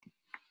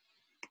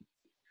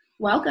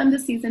Welcome to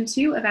Season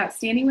 2 of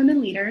Outstanding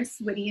Women Leaders,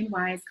 Witty and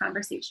Wise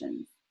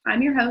Conversations.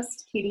 I'm your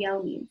host, Katie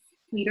L. Means,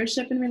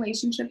 leadership and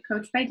relationship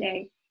coach by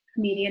day,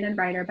 comedian and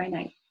writer by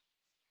night.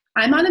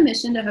 I'm on a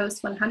mission to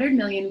host 100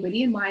 million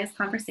witty and wise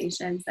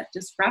conversations that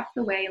disrupt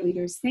the way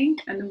leaders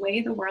think and the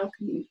way the world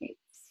communicates.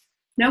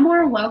 No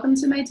more welcome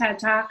to my TED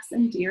Talks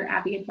and Dear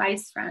Abby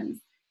advice,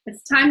 friends.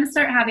 It's time to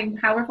start having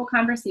powerful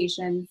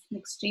conversations and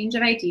exchange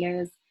of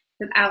ideas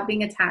without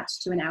being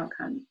attached to an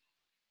outcome.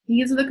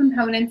 These are the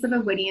components of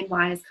a witty and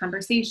wise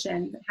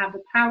conversation that have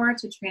the power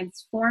to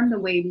transform the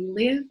way we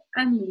live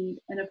and lead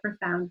in a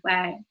profound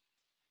way.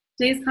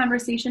 Today's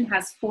conversation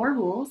has 4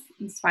 rules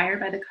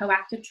inspired by the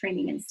Coactive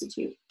Training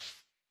Institute.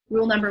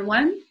 Rule number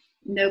 1,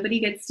 nobody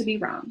gets to be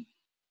wrong.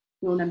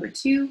 Rule number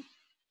 2,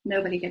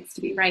 nobody gets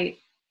to be right.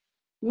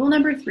 Rule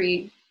number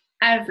 3,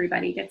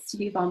 everybody gets to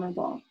be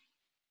vulnerable.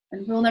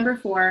 And rule number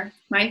 4,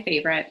 my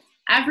favorite,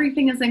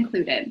 everything is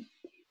included.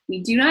 We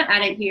do not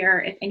edit here.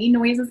 If any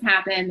noises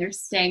happen, they're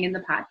staying in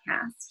the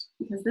podcast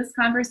because this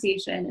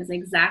conversation is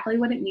exactly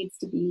what it needs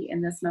to be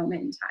in this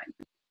moment in time.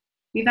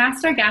 We've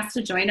asked our guests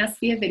to join us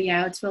via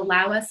video to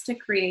allow us to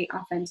create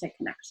authentic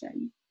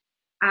connection.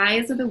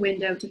 Eyes are the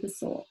window to the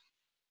soul.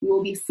 You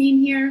will be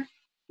seen here.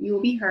 You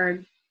will be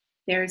heard.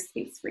 There is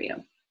space for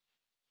you.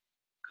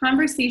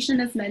 Conversation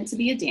is meant to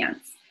be a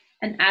dance,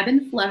 an ebb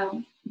and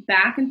flow,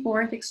 back and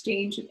forth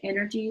exchange of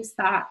energies,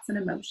 thoughts, and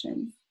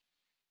emotions.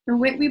 The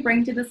wit we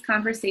bring to this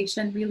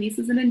conversation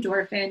releases an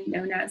endorphin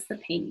known as the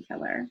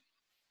painkiller.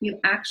 You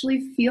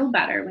actually feel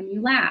better when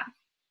you laugh.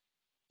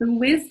 The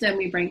wisdom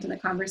we bring to the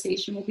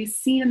conversation will be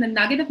seen in the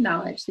nugget of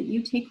knowledge that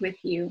you take with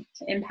you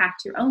to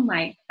impact your own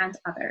life and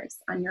others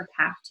on your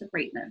path to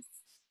greatness.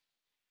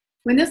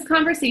 When this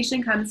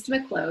conversation comes to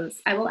a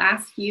close, I will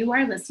ask you,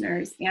 our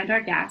listeners, and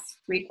our guests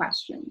 3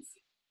 questions.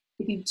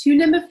 If you've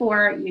tuned in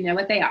before, you know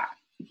what they are.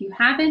 If you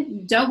haven't,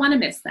 you don't want to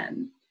miss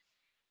them.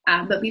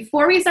 But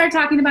before we start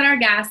talking about our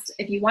guest,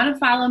 if you want to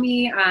follow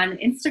me on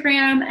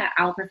Instagram at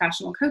Owl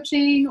Professional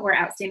Coaching or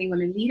Outstanding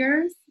Women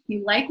Leaders, if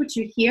you like what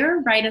you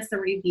hear, write us a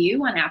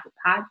review on Apple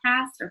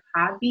Podcasts or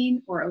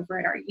Podbean or over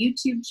at our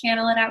YouTube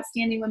channel at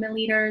Outstanding Women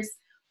Leaders.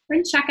 Or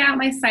check out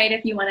my site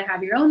if you want to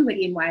have your own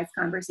witty and wise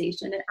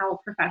conversation at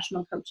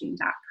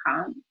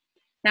owlprofessionalcoaching.com.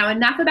 Now,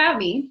 enough about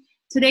me.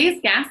 Today's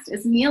guest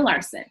is Mia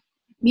Larsson.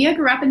 Mia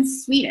grew up in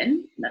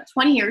Sweden. About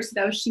 20 years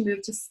ago, she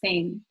moved to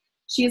Spain.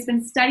 She has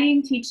been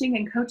studying, teaching,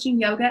 and coaching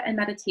yoga and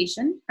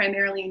meditation,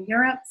 primarily in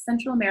Europe,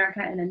 Central America,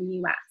 and in the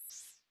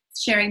U.S.,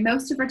 sharing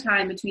most of her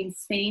time between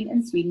Spain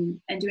and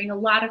Sweden and doing a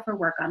lot of her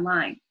work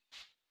online.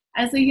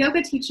 As a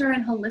yoga teacher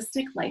and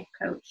holistic life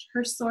coach,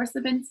 her source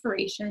of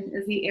inspiration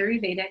is the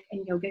Ayurvedic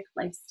and yogic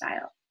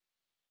lifestyle.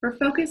 Her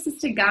focus is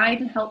to guide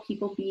and help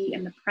people be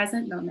in the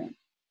present moment,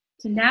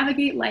 to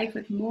navigate life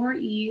with more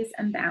ease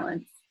and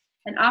balance,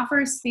 and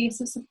offer a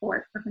space of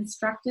support for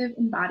constructive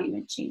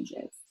embodiment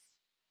changes.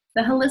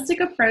 The holistic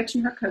approach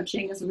in her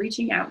coaching is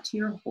reaching out to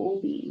your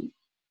whole being: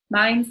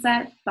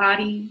 mindset,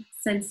 body,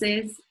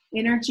 senses,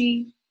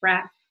 energy,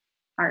 breath,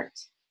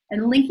 heart,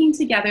 and linking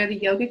together the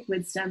yogic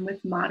wisdom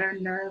with modern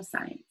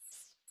neuroscience.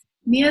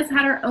 Mia's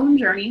had her own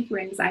journey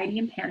through anxiety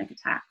and panic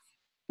attacks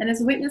and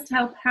has witnessed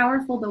how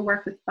powerful the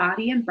work with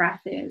body and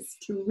breath is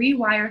to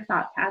rewire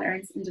thought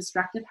patterns and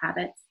destructive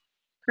habits,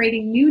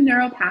 creating new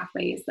neural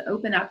pathways that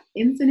open up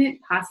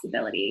infinite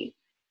possibility.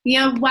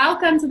 Mia,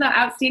 welcome to the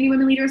Outstanding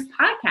Women Leaders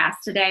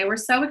podcast today. We're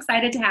so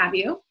excited to have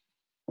you.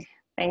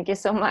 Thank you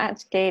so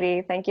much,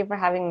 Katie. Thank you for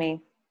having me.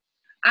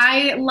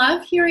 I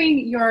love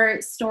hearing your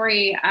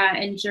story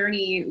and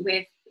journey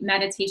with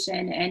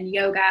meditation and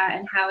yoga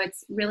and how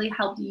it's really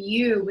helped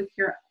you with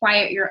your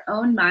quiet your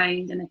own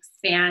mind and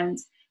expand.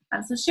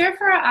 So share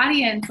for our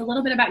audience a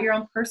little bit about your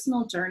own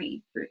personal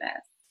journey through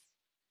this.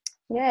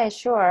 Yeah,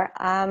 sure.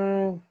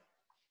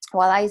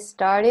 Well, I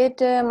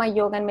started my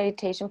yoga and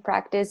meditation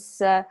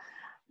practice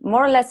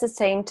more or less the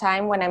same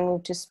time when I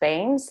moved to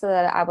Spain. So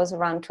that I was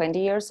around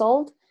 20 years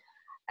old.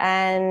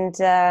 And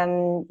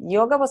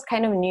yoga was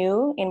kind of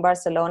new in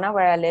Barcelona,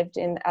 where I lived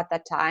in at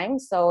that time.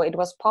 So it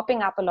was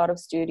popping up a lot of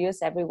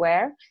studios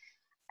everywhere.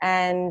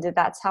 And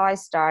that's how I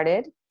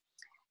started.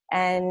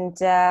 And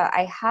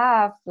I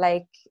have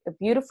like a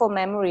beautiful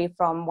memory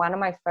from one of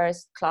my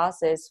first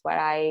classes where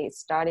I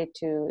started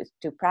to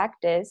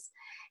practice.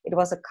 It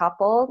was a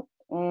couple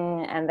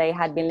and they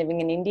had been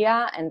living in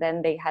India, and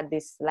then they had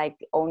this like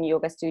own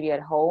yoga studio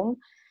at home.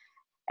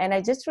 And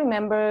I just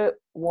remember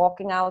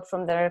walking out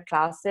from their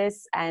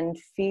classes and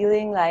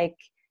feeling like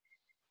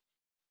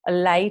a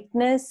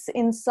lightness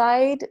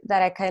inside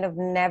that I kind of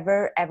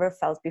never ever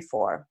felt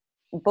before,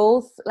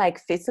 both like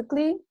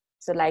physically.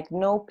 So like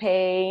no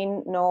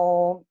pain,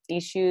 no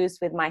issues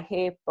with my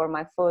hip or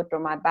my foot or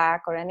my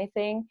back or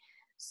anything.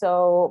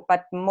 So,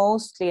 but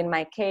mostly in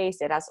my case,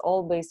 it has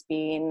always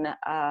been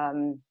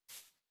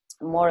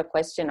more a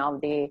question of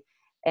the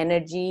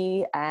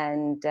energy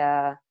and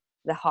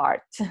the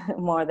heart.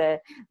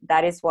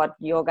 That is what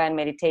yoga and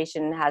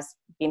meditation has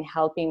been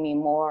helping me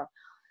more.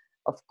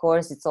 Of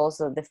course, it's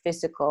also the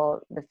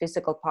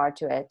physical part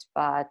to it.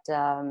 But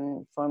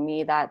for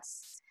me,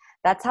 that's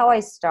that's how I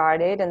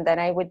started. And then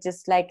I would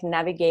just like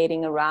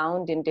navigating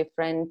around in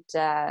different,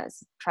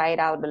 tried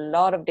out a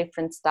lot of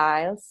different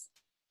styles.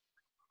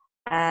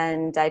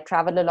 And I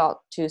traveled a lot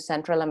to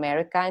Central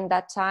America in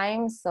that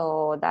time.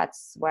 So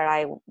that's where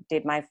I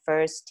did my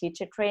first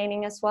teacher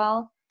training as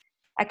well.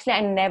 Actually,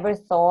 I never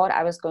thought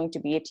I was going to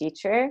be a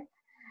teacher.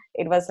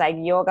 It was like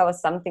yoga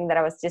was something that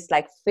I was just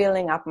like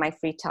filling up my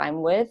free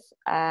time with.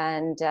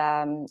 And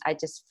I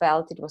just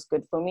felt it was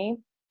good for me.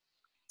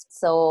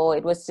 So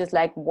it was just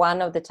like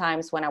one of the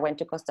times when I went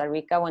to Costa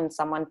Rica, when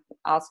someone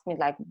asked me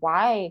like,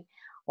 why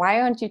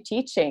aren't you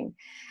teaching?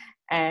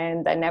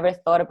 And I never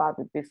thought about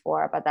it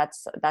before, but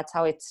that's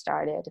how it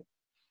started.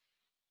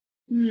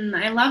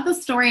 I love the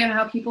story of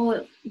how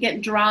people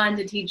get drawn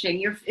to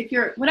teaching. If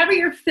you're whatever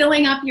you're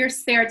filling up your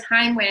spare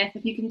time with,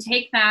 if you can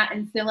take that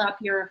and fill up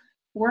your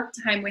work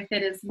time with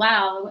it as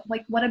well,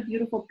 like what a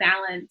beautiful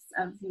balance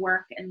of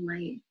work and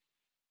life.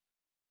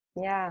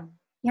 Yeah.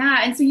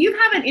 Yeah, and so you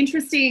have an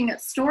interesting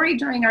story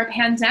during our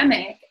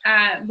pandemic,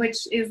 which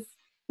is,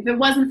 if it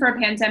wasn't for a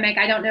pandemic,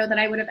 I don't know that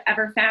I would have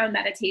ever found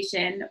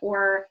meditation,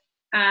 or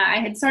I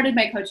had started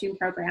my coaching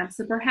program,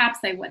 so perhaps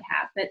I would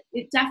have, but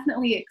it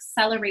definitely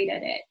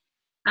accelerated it.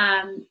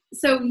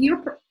 So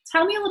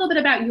tell me a little bit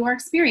about your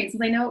experience,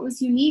 because I know it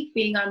was unique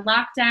being on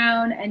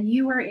lockdown, and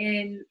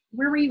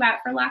where were you at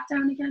for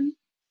lockdown again?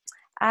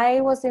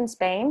 I was in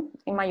Spain,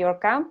 in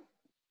Mallorca.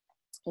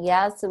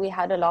 Yeah, so we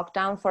had a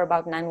lockdown for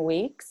about 9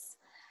 weeks.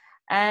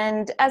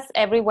 And as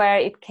everywhere,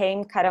 it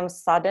came kind of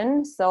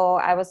sudden. So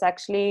I was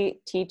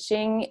actually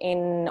teaching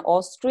in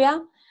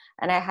Austria,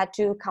 and I had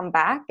to come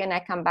back. And I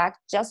come back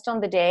just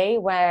on the day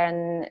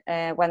when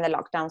the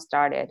lockdown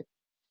started.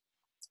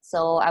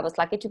 So I was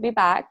lucky to be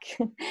back.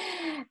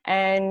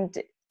 And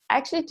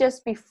actually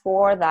just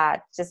before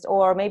that,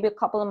 or maybe a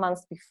couple of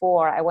months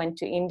before, I went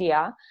to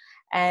India.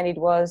 And it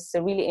was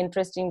a really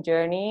interesting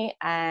journey.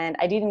 And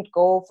I didn't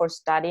go for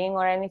studying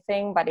or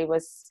anything, but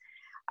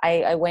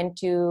I went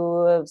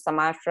to some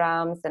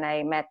ashrams and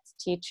I met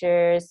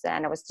teachers,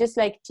 and I was just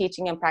like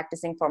teaching and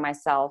practicing for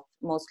myself,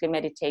 mostly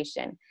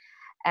meditation.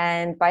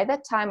 And by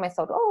that time I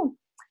thought, oh,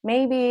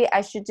 maybe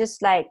I should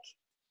just like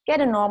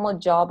get a normal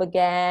job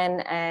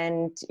again,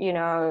 and,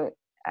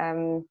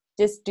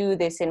 just do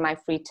this in my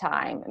free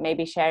time,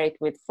 maybe share it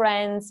with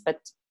friends, but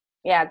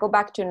yeah, go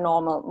back to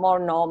more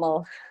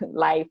normal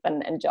life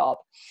and job.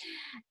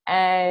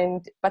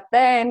 But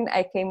then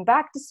I came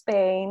back to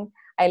Spain.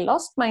 I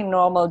lost my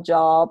normal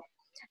job,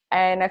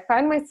 and I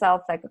found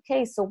myself like,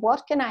 okay, so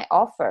what can I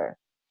offer?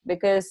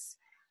 Because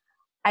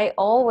I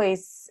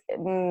always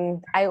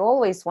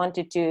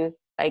wanted to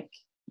like,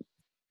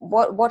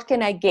 what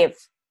can I give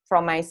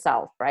from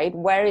myself, right?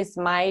 Where is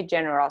my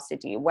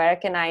generosity? Where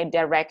can I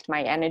direct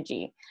my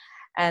energy?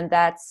 And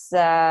that's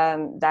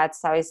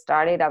how I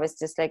started. I was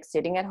just like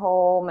sitting at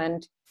home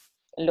and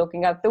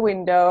looking out the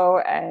window,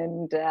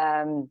 and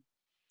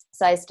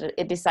so I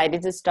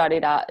decided to start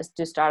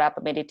up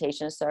a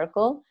meditation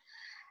circle,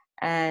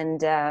 and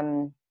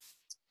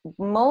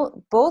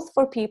both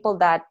for people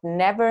that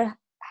never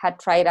had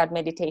tried out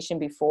meditation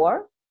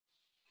before.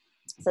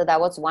 So that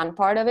was one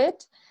part of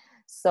it.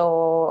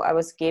 So I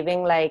was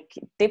giving like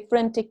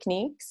different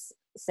techniques,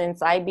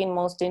 since I've been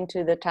most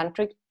into the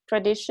tantric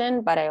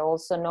tradition, but I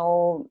also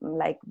know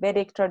like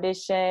Vedic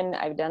tradition.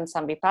 I've done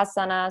some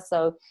Vipassana,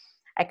 so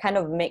I kind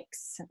of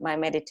mix my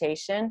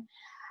meditation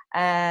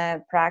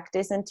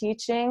practice and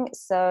teaching.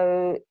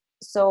 So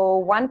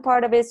one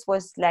part of it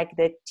was like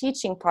the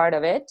teaching part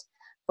of it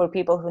for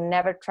people who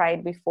never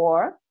tried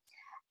before.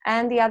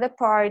 And the other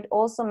part,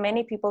 also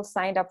many people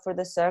signed up for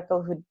the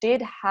circle who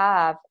did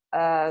have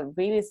a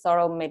really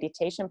thorough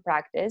meditation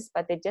practice,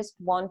 but they just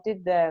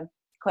wanted the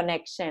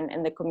connection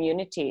and the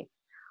community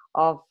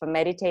of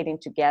meditating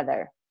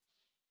together.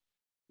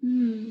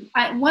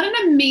 What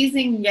an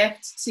amazing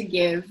gift to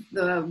give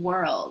the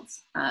world.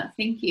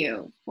 Thank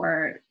you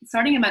for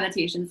starting a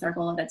meditation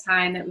circle at a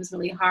time that was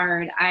really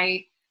hard.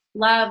 I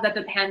love that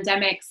the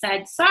pandemic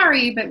said,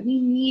 sorry, but we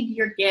need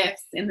your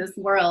gifts in this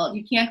world.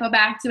 You can't go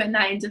back to a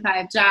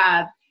 9-to-5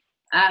 job.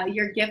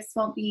 Your gifts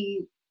won't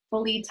be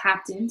fully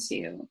tapped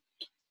into.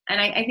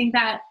 And I think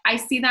that I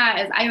see that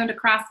as I owned a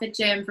CrossFit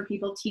gym for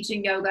people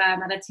teaching yoga,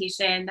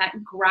 meditation,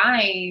 that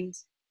grind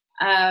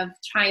of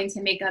trying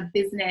to make a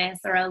business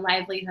or a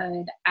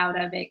livelihood out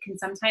of it can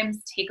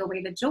sometimes take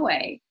away the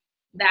joy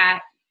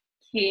that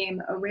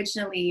came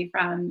originally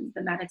from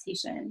the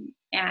meditation.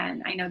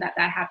 And I know that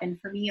happened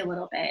for me a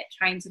little bit,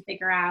 trying to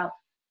figure out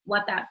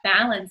what that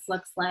balance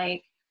looks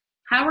like.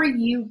 How are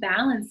you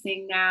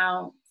balancing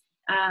now?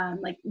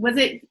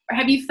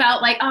 Have you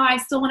felt like, oh, I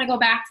still want to go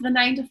back to the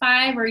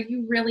 9-to-5, or are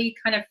you really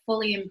kind of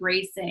fully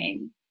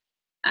embracing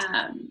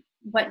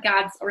what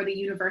God's or the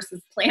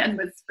universe's plan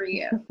was for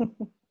you?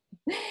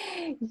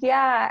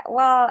 Yeah,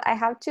 well, I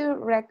have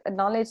to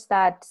acknowledge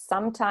that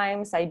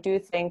sometimes I do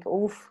think,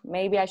 oof,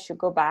 maybe I should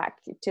go back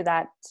to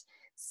that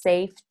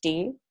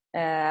safety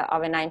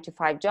of a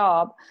 9-to-5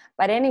 job.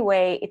 But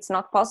anyway, it's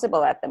not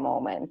possible at the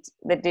moment.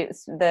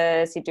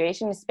 The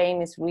situation in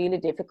Spain is really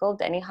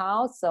difficult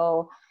anyhow.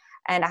 So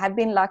And I have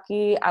been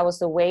lucky. I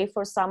was away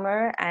for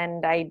summer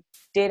and I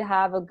did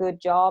have a good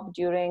job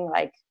during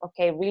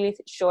really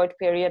short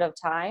period of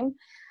time.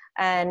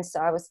 And so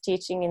I was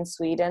teaching in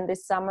Sweden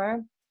this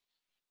summer.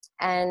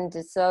 And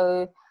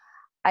so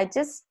I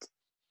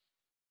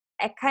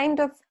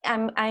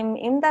I'm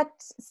in that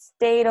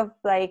state of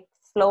like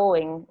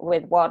flowing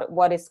with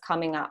what is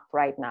coming up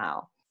right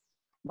now,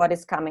 what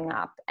is coming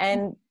up.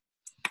 And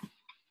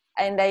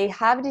I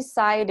have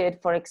decided,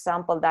 for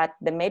example, that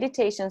the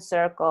meditation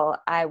circle,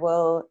 I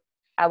will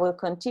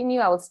continue.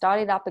 I will start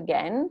it up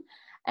again,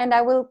 and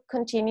I will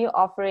continue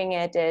offering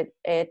it,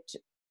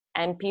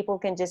 and people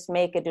can just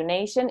make a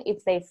donation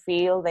if they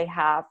feel they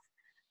have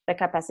the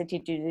capacity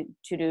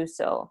to do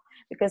so.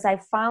 Because I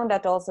found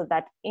that also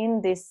that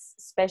in this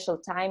special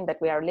time that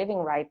we are living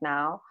right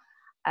now,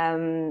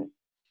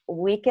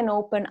 we can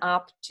open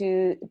up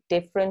to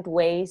different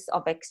ways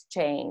of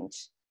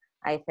exchange,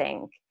 I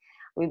think.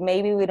 We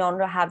don't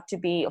have to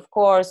be, of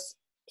course,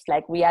 it's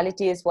like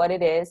reality is what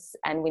it is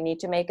and we need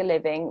to make a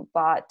living.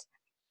 But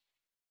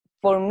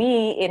for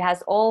me, it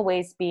has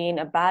always been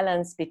a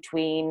balance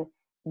between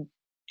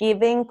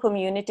giving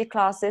community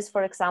classes,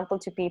 for example,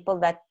 to people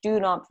that do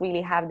not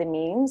really have the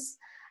means,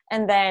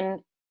 and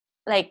then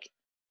like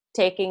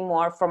taking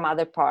more from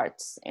other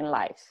parts in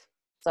life.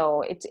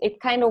 So it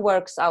kind of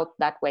works out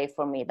that way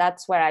for me.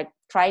 That's where I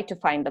try to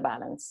find the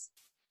balance.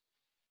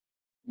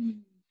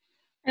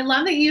 I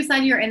love that you said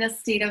you're in a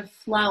state of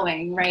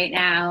flowing right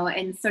now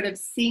and sort of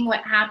seeing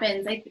what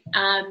happens.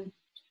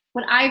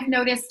 What I've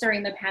noticed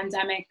during the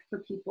pandemic for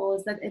people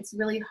is that it's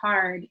really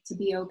hard to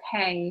be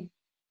okay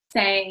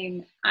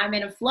saying I'm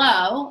in a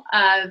flow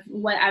of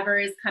whatever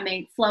is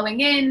flowing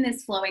in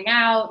is flowing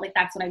out. Like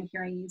that's what I'm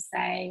hearing you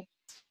say.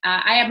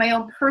 I had my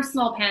own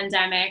personal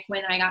pandemic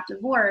when I got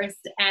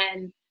divorced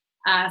and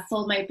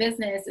sold my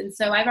business. And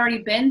so I've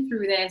already been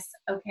through this.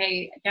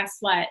 Okay, guess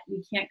what?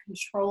 We can't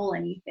control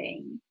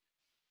anything.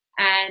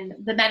 And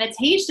the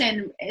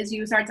meditation, as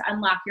you start to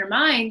unlock your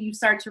mind, you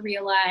start to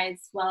realize,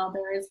 well,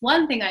 there is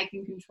one thing I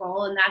can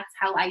control, and that's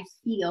how I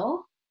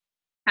feel,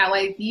 how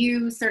I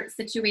view certain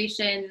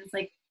situations.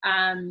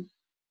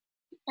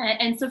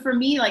 And so for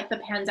me, like the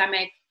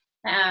pandemic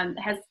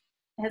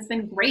has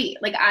been great.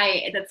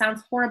 That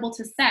sounds horrible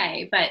to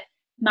say, but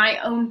my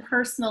own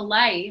personal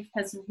life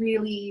has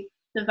really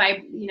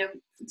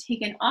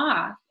taken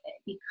off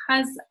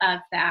because of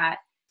that.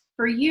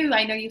 For you,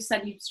 I know you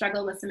said you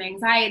struggled with some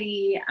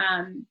anxiety.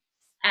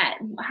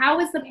 How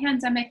has the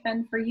pandemic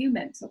been for you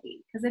mentally?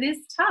 Because it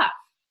is tough.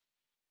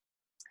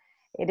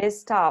 It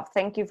is tough.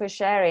 Thank you for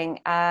sharing.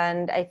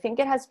 And I think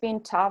it has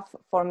been tough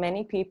for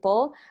many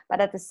people, but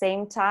at the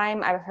same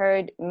time, I've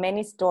heard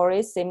many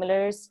stories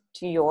similar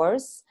to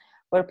yours,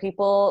 where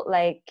people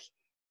like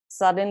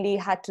suddenly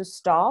had to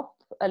stop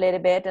a little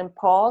bit and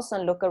pause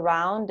and look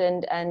around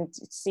and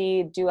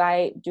see, do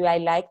I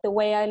like the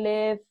way I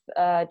live?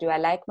 Do I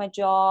like my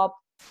job?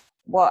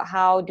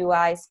 How do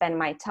I spend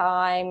my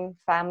time,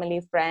 family,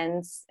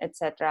 friends,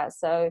 etc.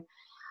 So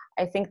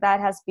I think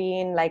that has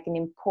been like an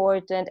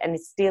important, and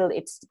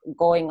it's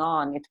going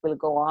on. It will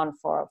go on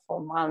for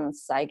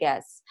months, I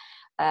guess.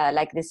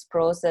 Like this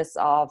process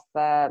of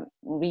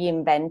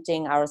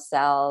reinventing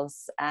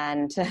ourselves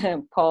and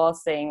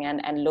pausing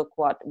and look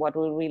what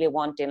we really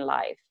want in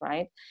life,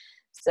 right?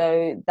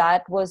 So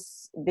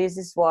this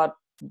is what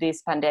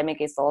this pandemic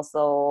is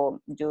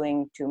also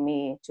doing to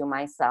me, to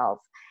myself.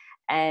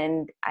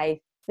 And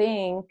I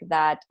think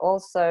that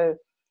also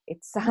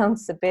it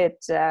sounds a bit,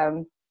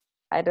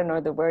 I don't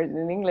know the word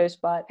in English,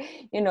 but,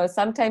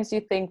 sometimes you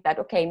think that,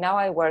 okay, now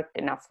I worked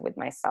enough with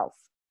myself.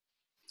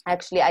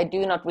 Actually, I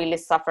do not really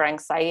suffer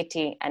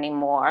anxiety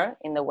anymore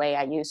in the way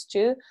I used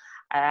to.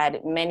 I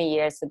had many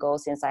years ago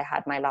since I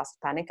had my last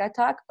panic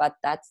attack, but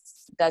that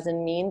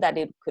doesn't mean that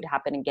it could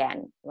happen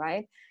again,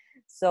 right?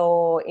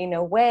 So in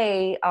a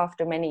way,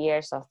 after many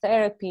years of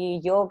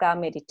therapy, yoga,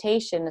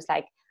 meditation, it's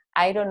like,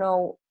 I don't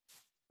know,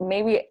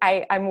 maybe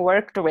I'm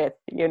worked with,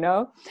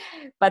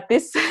 but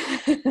this,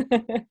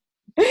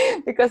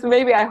 because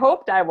maybe I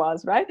hoped I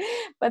was, right?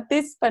 But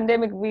this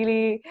pandemic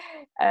really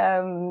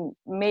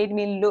made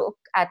me look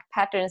at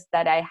patterns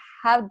that I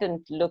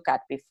hadn't looked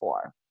at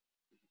before.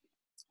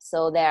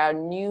 So there are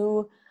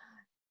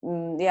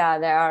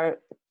there are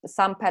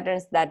some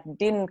patterns that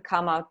didn't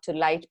come out to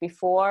light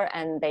before,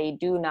 and they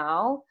do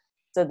now.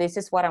 So this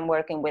is what I'm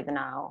working with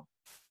now.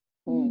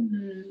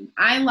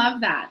 I love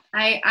that.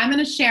 I'm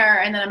going to share,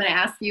 and then I'm going to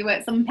ask you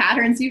what some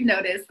patterns you've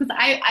noticed, because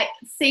I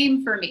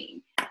same for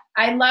me.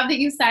 I love that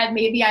you said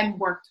maybe I'm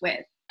worked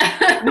with.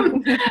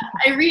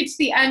 I reached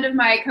the end of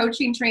my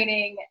coaching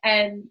training,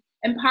 and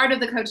part of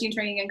the coaching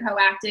training in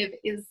Coactive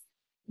is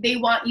they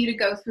want you to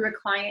go through a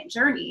client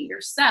journey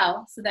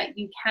yourself so that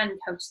you can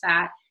coach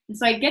that. And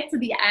so I get to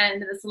the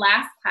end of this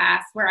last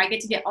class where I get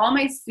to get all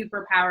my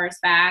superpowers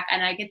back,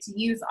 and I get to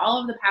use all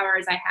of the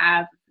powers I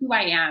have, who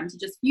I am, to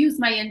just use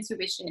my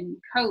intuition,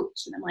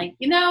 coach. And I'm like,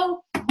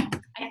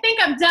 I think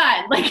I'm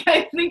done. Like,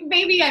 I think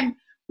maybe I'm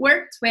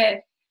worked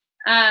with.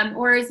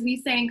 Or as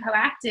we say in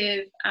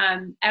Coactive,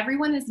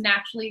 everyone is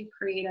naturally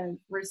creative,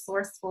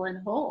 resourceful,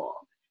 and whole.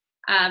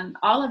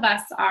 All of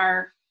us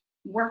are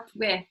worked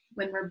with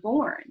when we're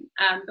born.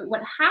 But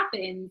what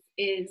happens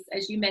is,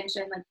 as you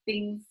mentioned, like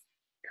things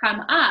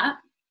come up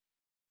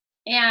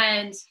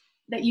and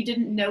that you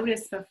didn't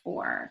notice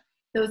before,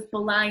 those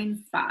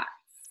blind spots.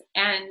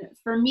 And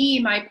for me,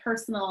 my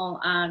personal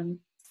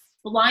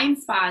blind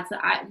spots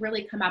that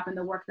really come up in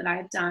the work that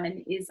I've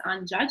done is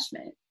on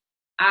judgment.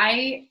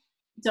 I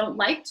don't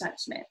like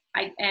judgment.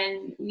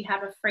 And we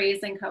have a phrase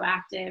in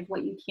Coactive,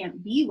 what you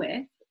can't be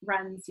with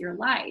runs your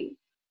life.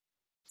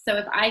 So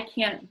if I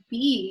can't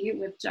be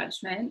with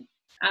judgment,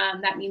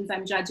 that means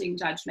I'm judging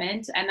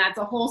judgment, and that's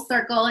a whole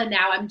circle, and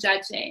now I'm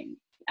judging.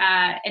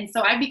 And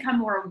so I've become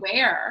more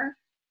aware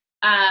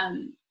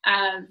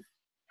of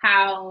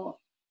how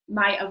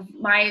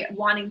my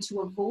wanting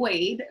to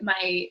avoid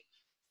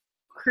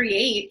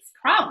creates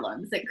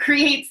problems. It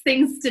creates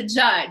things to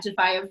judge if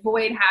I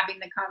avoid having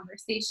the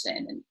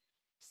conversation. And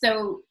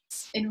so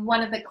in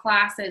one of the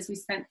classes, we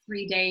spent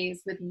 3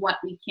 days with what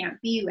we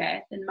can't be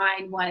with, and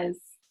mine was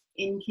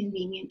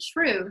inconvenient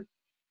truth.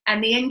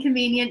 And the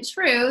inconvenient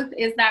truth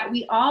is that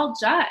we all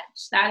judge.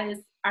 That is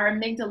our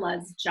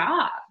amygdala's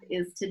job,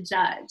 is to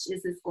judge.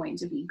 Is this going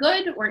to be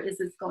good, or is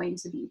this going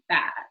to be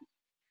bad?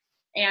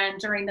 And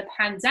during the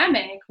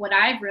pandemic, what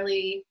I've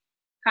really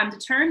come to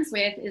terms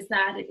with is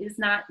that it is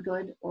not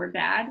good or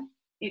bad.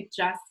 It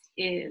just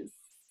is,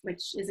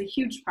 which is a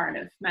huge part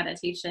of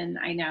meditation,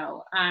 I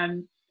know.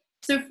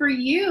 So for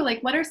you,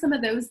 like, what are some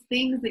of those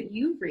things that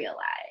you've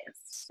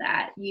realized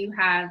that you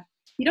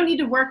don't need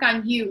to work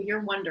on you.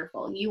 You're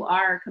wonderful. You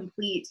are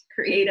complete,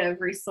 creative,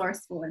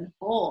 resourceful, and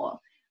whole.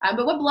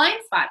 But what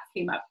blind spots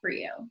came up for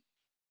you?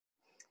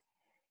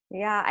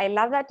 Yeah, I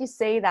love that you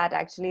say that,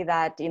 actually,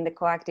 that in the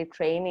Coactive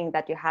training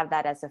that you have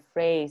that as a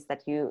phrase,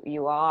 that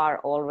you are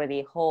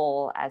already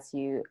whole as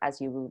you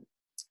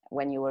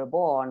when you were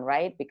born,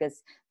 right?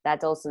 Because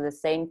that's also the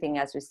same thing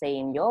as we say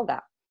in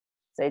yoga.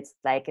 So it's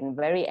like a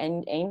very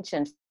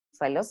ancient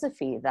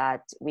philosophy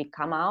that we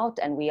come out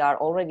and we are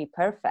already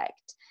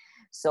perfect.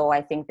 So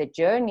I think the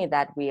journey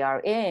that we are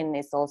in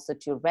is also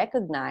to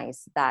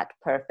recognize that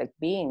perfect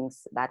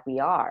beings that we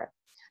are,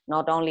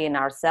 not only in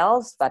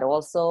ourselves, but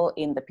also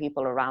in the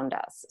people around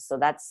us. So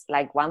that's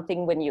like one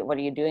thing what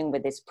you're doing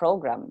with this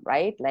program,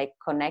 right? Like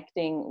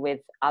connecting with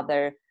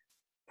other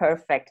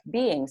perfect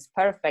beings.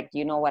 Perfect,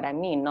 you know what I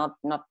mean? Not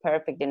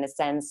perfect in a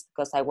sense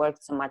because I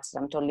worked so much,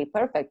 I'm totally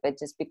perfect, but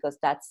just because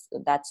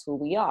that's who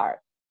we are.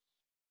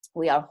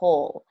 We are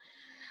whole.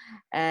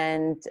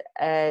 And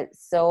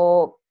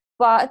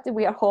but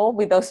we are whole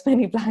with those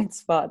many blind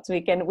spots. We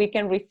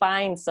can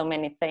refine so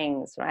many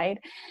things, right?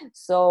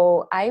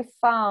 So I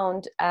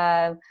found,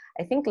 I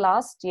think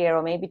last year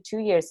or maybe 2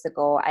 years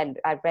ago,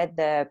 I read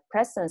The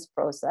Presence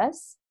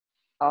Process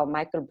of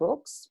Michael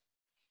Brooks.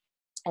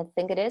 I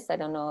think it is. I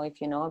don't know if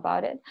you know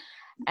about it.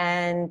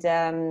 And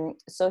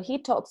so he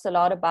talks a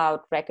lot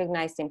about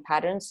recognizing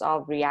patterns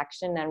of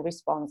reaction and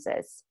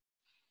responses.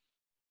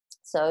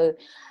 So,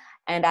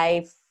 and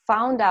I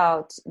found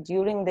out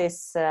during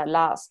this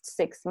last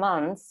 6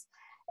 months,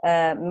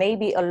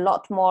 maybe a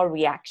lot more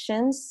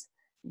reactions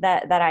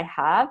that I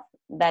have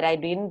that I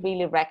didn't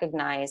really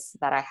recognize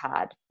that I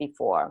had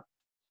before.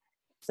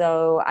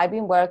 So I've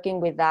been working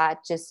with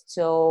that. Just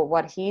so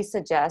what he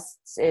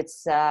suggests,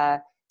 it's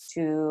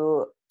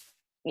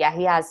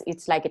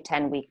it's like a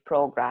 10-week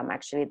program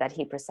actually that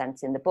he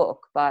presents in the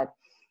book. But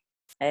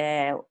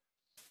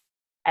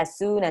as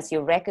soon as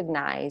you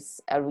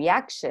recognize a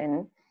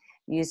reaction,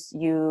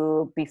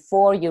 you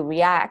before you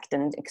react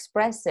and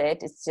express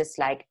it, it's just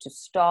like to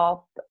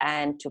stop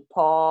and to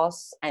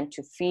pause and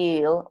to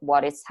feel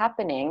what is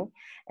happening,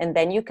 and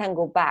then you can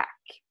go back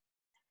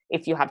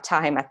if you have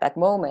time at that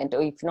moment,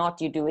 or if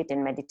not, you do it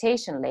in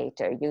meditation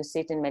later. You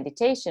sit in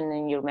meditation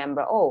and you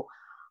remember, oh,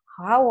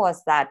 how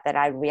was that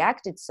I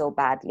reacted so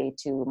badly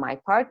to my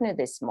partner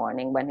this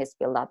morning when he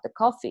spilled out the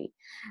coffee?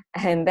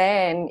 And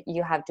then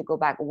you have to go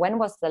back. When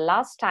was the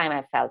last time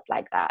I felt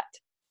like that?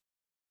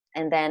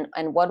 And then,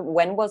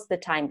 when was the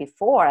time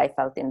before I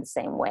felt in the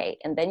same way?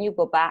 And then you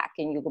go back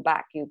and you go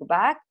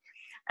back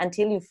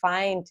until you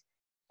find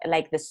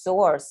like the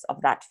source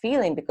of that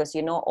feeling, because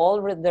all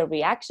the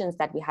reactions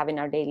that we have in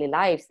our daily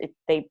lives,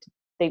 they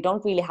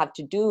don't really have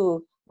to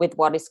do with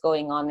what is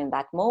going on in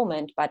that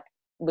moment, but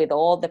with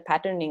all the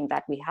patterning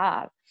that we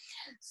have.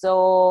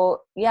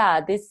 So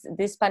yeah,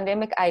 this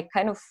pandemic, I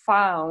kind of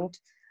found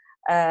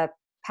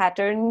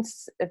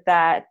patterns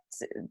that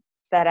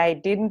I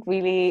didn't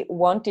really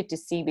wanted to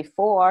see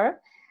before,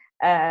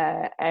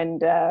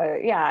 and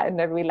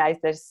I realized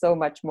there's so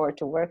much more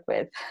to work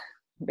with,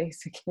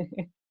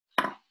 basically.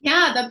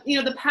 Yeah,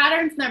 the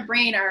patterns in our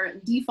brain, our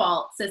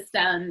default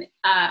system,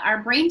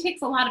 our brain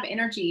takes a lot of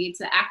energy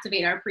to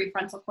activate our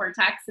prefrontal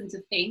cortex and to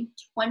think.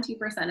 20%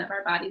 of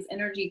our body's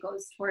energy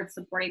goes towards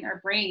supporting our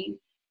brain,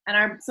 and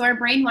our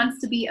brain wants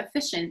to be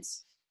efficient.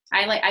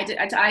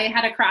 I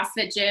had a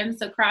CrossFit gym,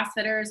 so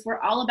CrossFitters, we're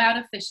all about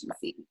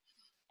efficiency.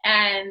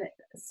 And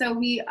so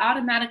we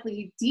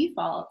automatically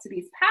default to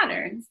these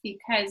patterns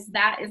because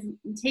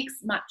it takes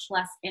much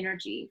less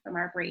energy from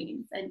our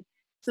brains. And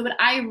So what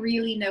I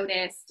really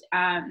noticed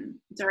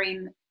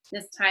during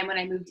this time when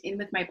I moved in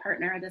with my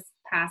partner this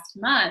past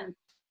month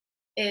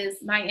is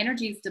my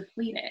energy is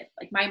depleted.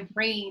 Like my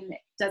brain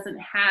doesn't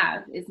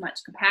have as much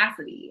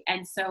capacity.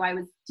 And so I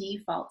was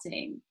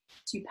defaulting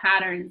to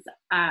patterns,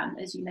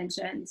 as you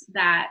mentioned,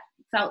 that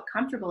felt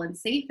comfortable and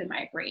safe in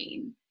my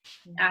brain.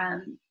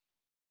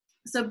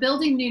 So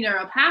building new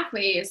neural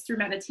pathways through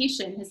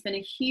meditation has been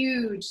a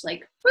huge,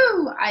 like,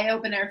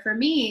 eye-opener for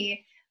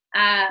me.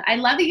 I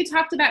love that you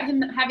talked about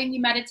him having you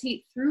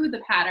meditate through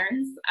the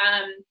patterns.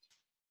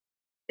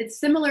 It's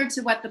similar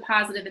to what the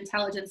positive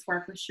intelligence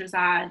work with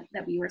Shirzad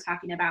that we were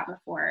talking about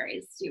before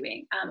is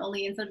doing.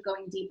 Only instead of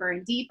going deeper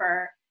and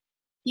deeper,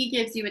 he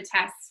gives you a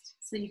test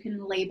so you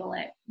can label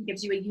it. He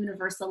gives you a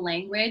universal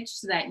language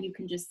so that you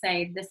can just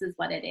say, this is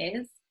what it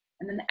is.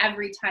 And then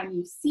every time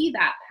you see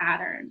that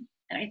pattern,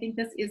 and I think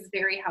this is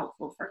very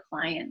helpful for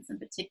clients in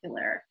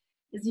particular,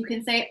 is you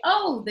can say,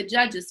 oh, the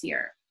judge is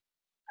here.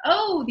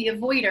 Oh, the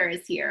avoider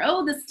is here.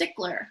 Oh, the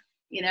stickler,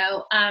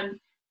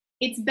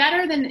 it's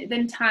better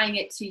than tying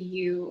it to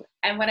you.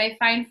 And what I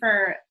find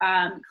for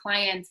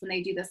clients when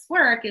they do this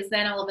work is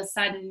then all of a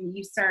sudden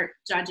you start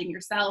judging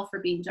yourself for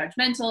being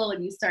judgmental,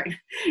 and you start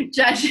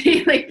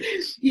judging, like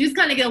you just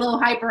kind of get a little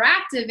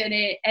hyperactive in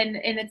it. And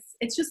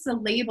it's just a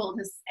label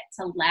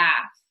to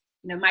laugh.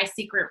 One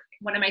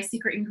of my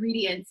secret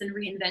ingredients in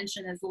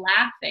reinvention is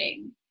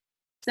laughing.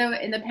 So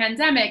in the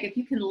pandemic, if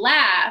you can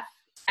laugh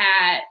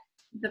at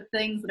the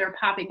things that are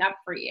popping up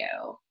for you,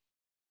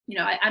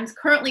 I'm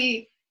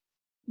currently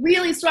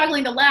really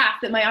struggling to laugh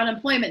that my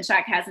unemployment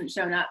check hasn't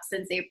shown up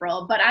since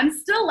April, but I'm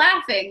still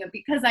laughing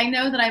because I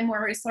know that I'm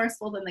more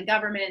resourceful than the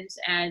government,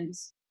 and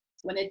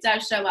when it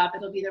does show up,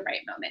 it'll be the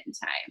right moment in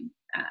time.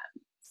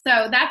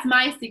 So that's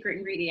my secret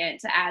ingredient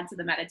to add to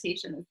the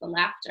meditation is the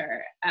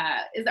laughter.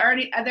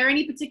 Are there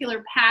any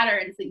particular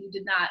patterns that you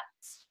did not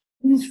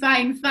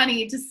find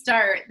funny to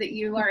start that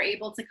you are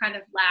able to kind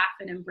of laugh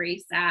and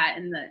embrace that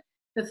in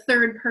the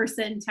third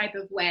person type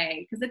of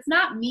way? Because it's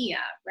not Mia,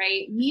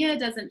 right? Mia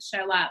doesn't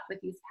show up with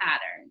these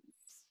patterns.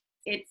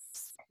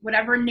 It's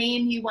whatever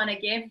name you want to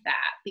give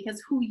that, because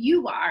who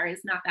you are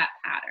is not that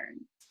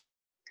pattern.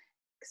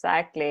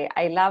 Exactly.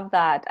 I love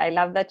that. I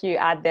love that you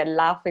add the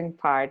laughing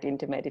part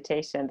into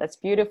meditation. That's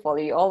beautiful.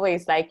 You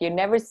always you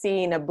never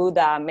seen a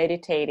Buddha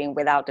meditating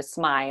without a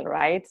smile,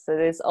 right? So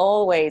there's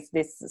always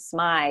this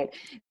smile.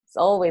 It's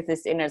always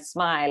this inner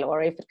smile,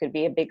 or if it could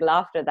be a big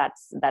laughter,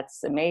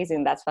 that's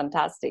amazing. That's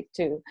fantastic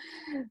too.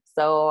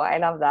 So I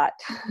love that.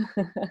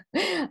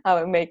 I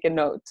will make a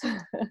note.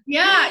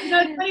 Yeah,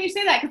 it's funny you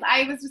say that, because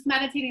I was just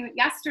meditating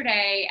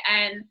yesterday,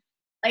 and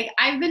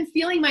I've been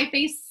feeling my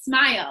face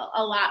smile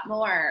a lot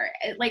more.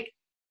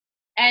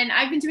 And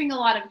I've been doing a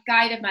lot of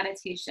guided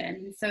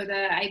meditation. So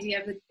the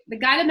idea of the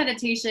guided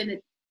meditation,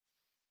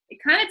 it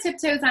kind of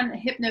tiptoes on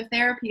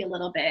hypnotherapy a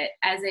little bit,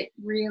 as it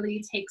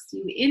really takes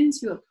you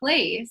into a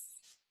place.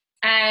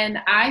 And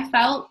I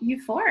felt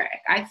euphoric.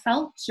 I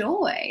felt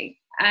joy.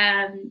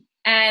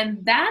 And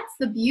that's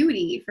the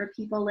beauty for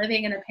people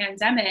living in a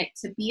pandemic,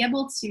 to be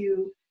able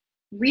to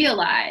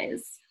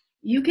realize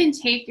you can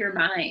take your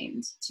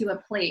mind to a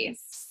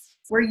place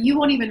where you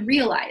won't even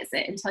realize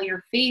it until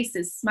your face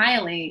is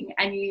smiling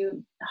and your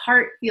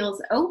heart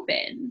feels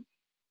open.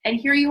 And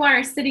here you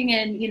are sitting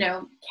in,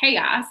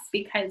 chaos,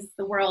 because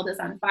the world is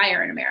on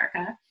fire in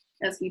America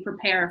as we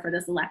prepare for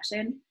this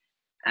election.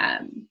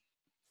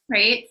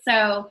 Right?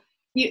 So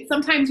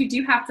sometimes you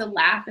do have to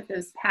laugh at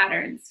those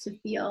patterns to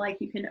feel like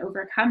you can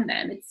overcome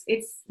them.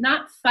 It's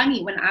not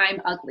funny when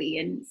I'm ugly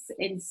and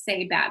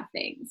say bad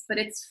things, but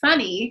it's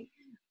funny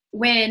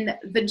when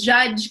the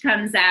judge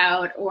comes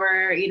out,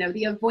 or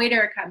the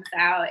avoider comes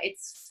out.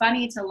 It's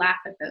funny to laugh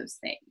at those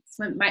things.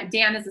 When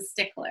Dan is a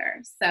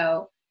stickler,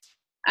 so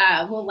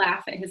we'll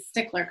laugh at his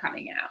stickler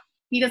coming out.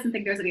 He doesn't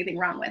think there's anything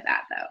wrong with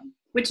that, though,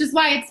 which is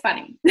why it's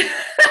funny.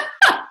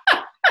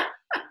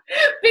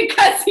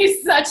 Because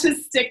he's such a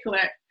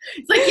stickler.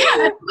 It's yeah,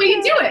 that's the way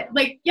you do it.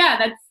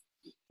 That's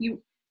you.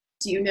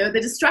 Do you know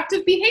the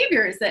destructive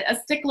behaviors that a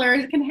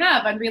stickler can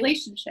have on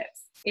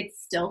relationships?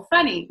 It's still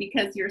funny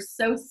because you're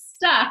so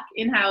stuck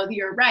in how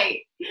you're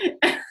right.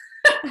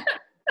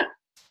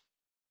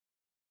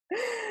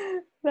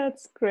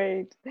 That's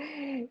great.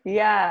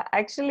 Yeah,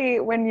 actually,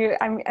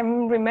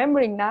 I'm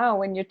remembering now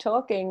when you're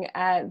talking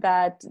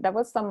that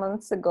was some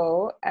months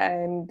ago,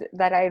 and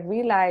that I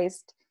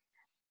realized,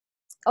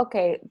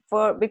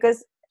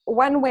 because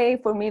one way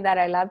for me that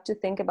I love to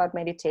think about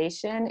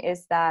meditation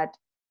is that,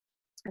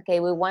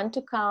 we want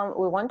to come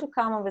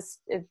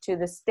to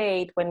the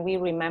state when we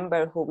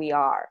remember who we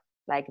are,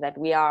 that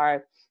we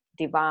are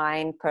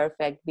divine,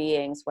 perfect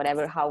beings,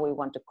 how we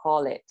want to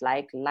call it,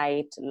 like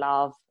light,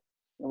 love,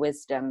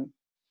 wisdom.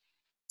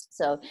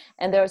 So,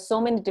 and there are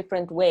so many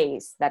different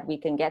ways that we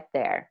can get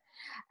there.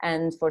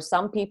 And for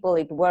some people,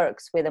 it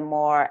works with a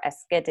more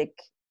ascetic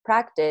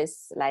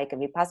practice, like a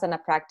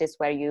Vipassana practice,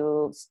 where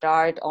you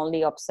start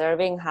only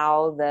observing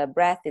how the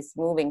breath is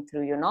moving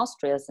through your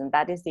nostrils, and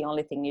that is the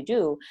only thing you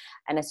do.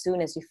 And as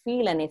soon as you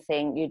feel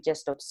anything, you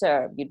just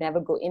observe. You never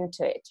go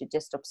into it. You're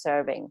just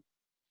observing.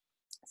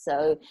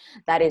 So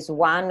that is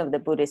one of the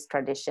Buddhist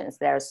traditions.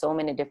 There are so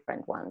many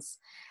different ones.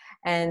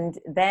 And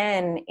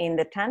then in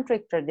the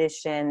tantric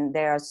tradition,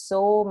 there are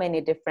so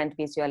many different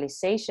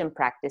visualization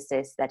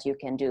practices that you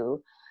can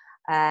do.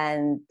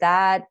 And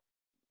that,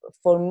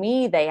 for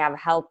me, they have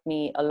helped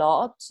me a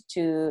lot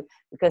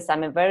because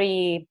I'm a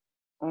very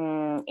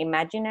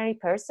imaginary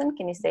person.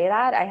 Can you say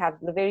that? I have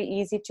very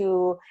easy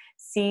to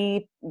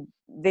see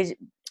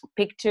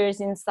pictures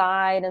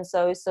inside. And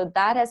so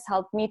that has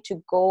helped me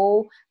to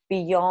go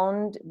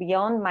beyond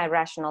my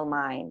rational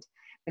mind.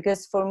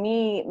 Because for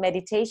me,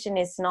 meditation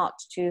is not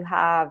to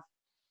have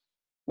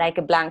like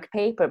a blank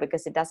paper,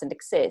 because it doesn't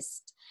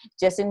exist.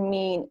 Doesn't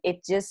mean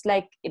it, just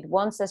like it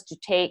wants us to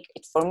take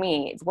it, for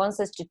me, it wants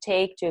us to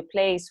take to a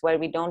place where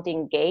we don't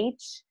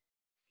engage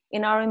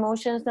in our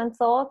emotions and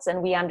thoughts,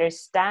 and we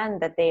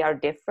understand that they are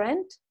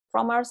different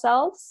from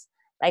ourselves.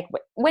 Like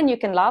when you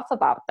can laugh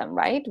about them,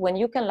 right? When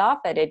you can laugh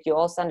at it, you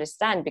also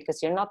understand,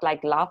 because you're not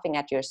like laughing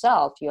at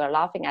yourself, you are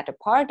laughing at a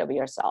part of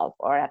yourself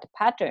or at a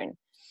pattern.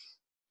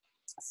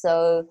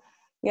 So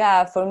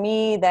yeah, for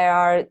me, there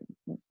are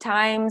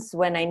times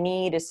when I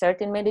need a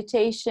certain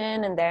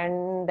meditation, and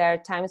then there are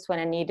times when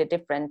I need a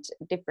different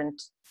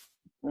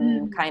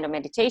kind of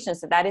meditation.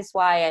 So that is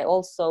why I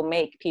also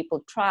make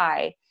people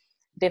try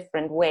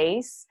different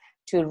ways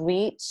to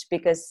reach,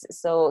 because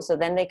so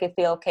then they can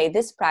feel, okay,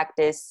 this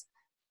practice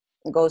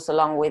goes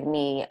along with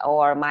me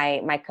or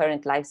my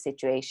current life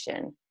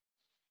situation.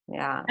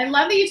 Yeah. I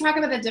love that you talk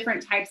about the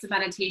different types of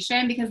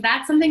meditation, because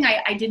that's something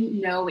I didn't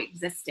know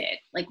existed.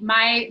 Like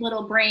my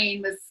little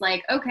brain was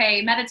like,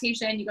 okay,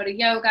 meditation, you go to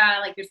yoga,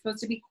 like you're supposed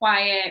to be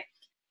quiet,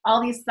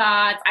 all these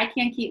thoughts. I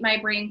can't keep my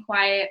brain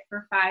quiet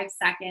for 5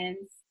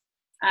 seconds.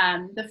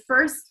 The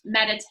first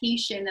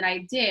meditation that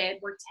I did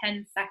were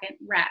 10-second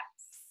reps,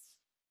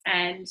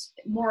 and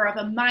more of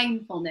a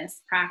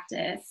mindfulness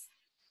practice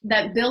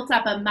that built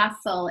up a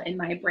muscle in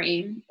my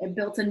brain. It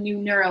built a new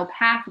neural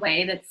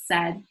pathway that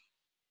said,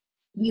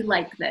 we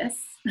like this.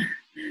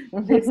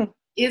 This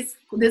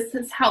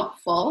is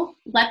helpful.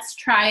 Let's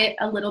try it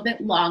a little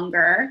bit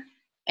longer.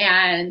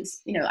 And,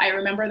 I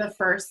remember the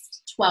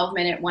first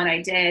 12-minute one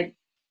I did.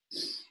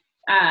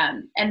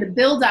 And the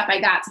build up, I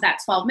got to that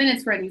 12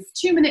 minutes were in these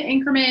 2-minute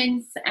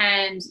increments,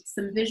 and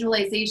some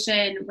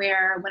visualization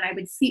where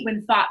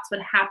when thoughts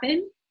would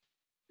happen,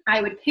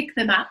 I would pick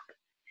them up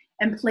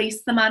and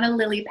place them on a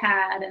lily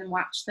pad and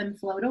watch them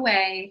float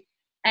away.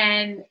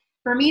 And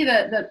for me,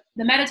 the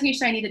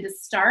meditation I needed to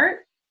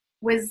start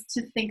was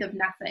to think of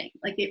nothing.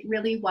 Like it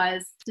really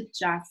was to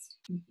just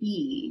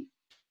be.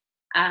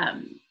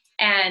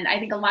 And I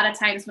think a lot of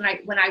times when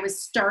I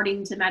was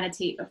starting to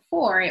meditate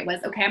before, it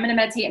was, okay, I'm going to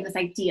meditate on this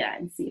idea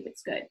and see if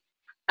it's good.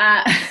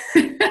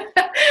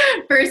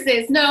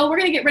 Versus, no, we're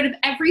going to get rid of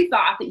every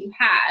thought that you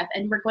have,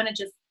 and we're going to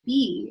just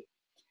be.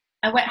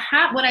 And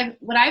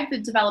what I've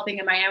been developing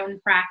in my own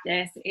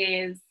practice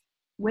is,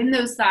 when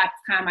those thoughts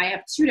come, I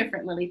have 2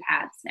 different lily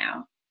pads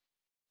now.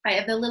 I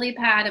have the lily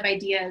pad of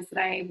ideas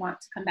that I want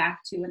to come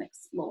back to and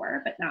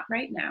explore, but not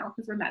right now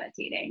because we're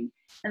meditating.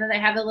 And then I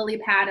have the lily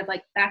pad of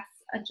like, that's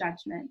a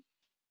judgment.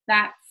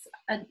 That's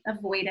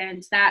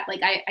avoidant. That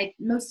like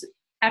most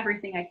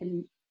everything I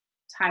can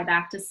tie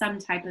back to some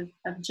type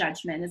of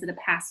judgment. Is it a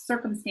past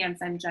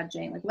circumstance I'm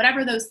judging? Like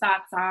whatever those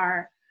thoughts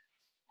are.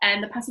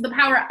 And the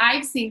power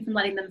I've seen from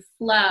letting them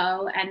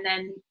flow and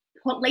then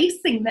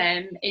placing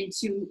them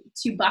into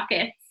 2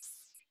 buckets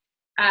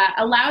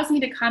allows me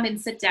to come and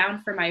sit down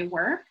for my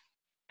work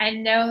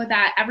and know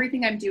that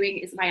everything I'm doing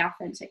is my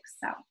authentic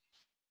self,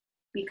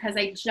 because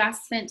I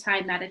just spent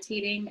time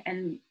meditating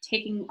and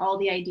taking all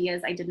the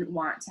ideas I didn't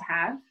want to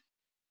have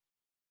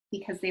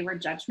because they were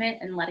judgment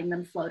and letting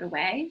them float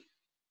away,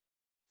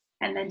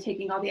 and then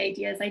taking all the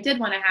ideas I did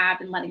want to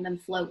have and letting them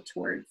float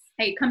towards,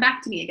 hey, come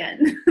back to me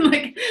again,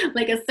 like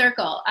a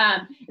circle.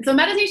 And so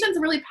meditation is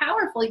really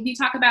powerful. You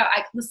talk about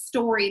the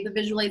story, the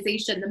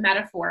visualization, the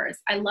metaphors.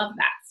 I love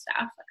that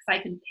stuff because I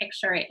can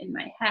picture it in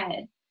my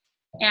head.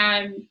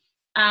 And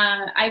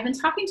I've been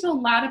talking to a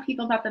lot of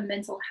people about the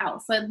mental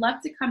health. So I'd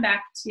love to come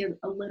back to you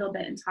a little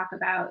bit and talk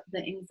about the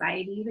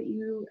anxiety that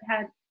you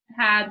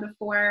had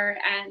before,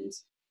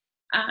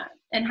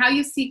 and how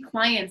you see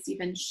clients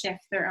even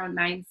shift their own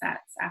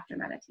mindsets after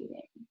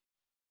meditating.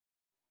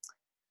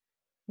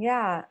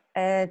 Yeah,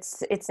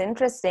 it's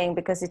interesting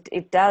because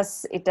it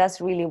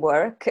does really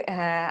work.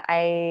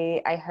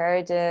 I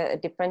heard a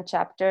different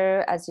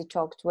chapter as you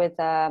talked with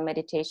a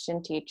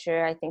meditation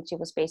teacher. I think she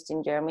was based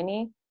in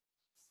Germany,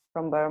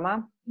 from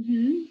Burma.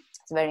 Mm-hmm.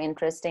 It's very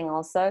interesting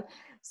also.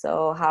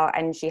 So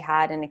and she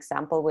had an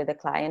example with a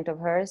client of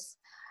hers,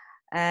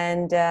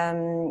 and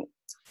so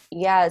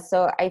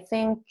I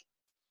think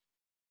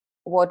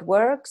what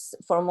works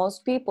for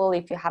most people,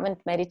 if you haven't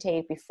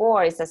meditated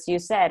before, is, as you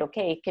said,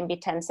 okay, it can be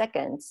 10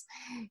 seconds.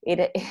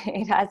 It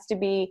has to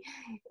be,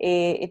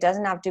 it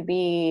doesn't have to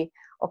be,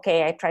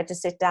 okay, I try to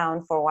sit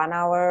down for 1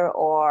 hour,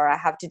 or I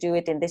have to do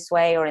it in this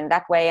way or in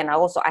that way. And I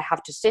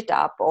have to sit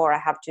up, or I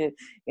have to,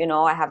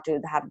 I have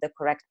to have the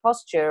correct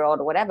posture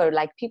or whatever.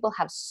 Like people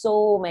have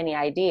so many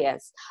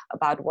ideas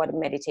about what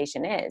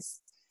meditation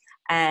is.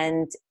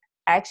 And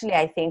actually,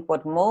 I think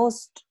what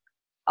most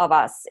of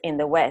us in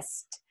the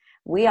West,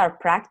 we are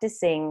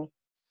practicing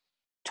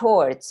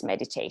towards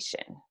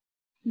meditation.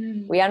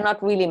 We are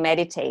not really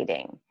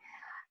meditating.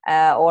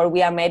 Or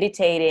we are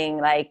meditating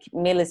like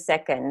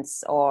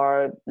milliseconds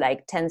or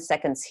like 10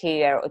 seconds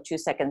here or 2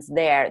 seconds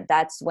there.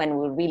 That's when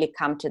we really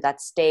come to that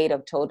state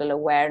of total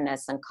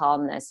awareness and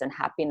calmness and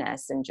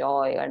happiness and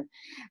joy.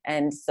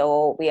 And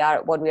so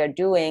what we are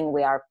doing,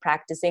 we are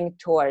practicing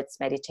towards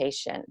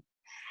meditation.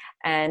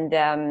 And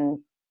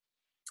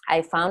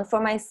I found for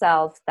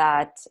myself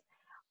that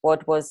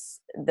what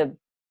was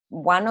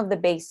one of the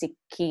basic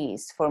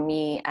keys for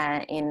me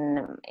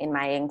in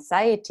my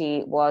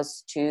anxiety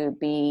was to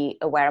be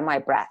aware of my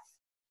breath.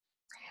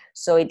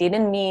 So it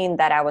didn't mean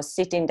that I was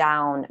sitting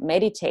down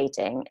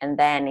meditating and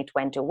then it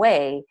went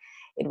away.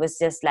 It was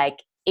just like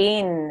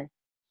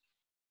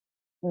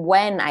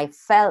when I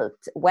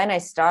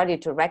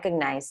started to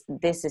recognize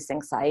this is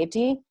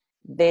anxiety,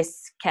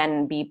 this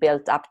can be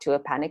built up to a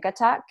panic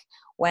attack.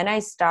 When I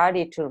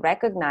started to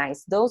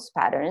recognize those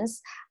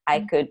patterns, I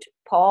could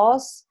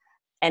pause.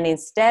 And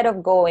instead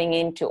of going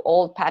into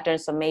old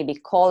patterns of maybe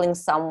calling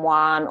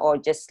someone or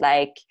just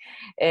like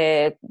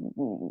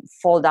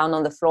fall down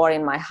on the floor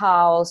in my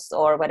house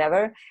or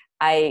whatever,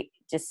 I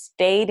just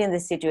stayed in the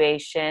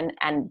situation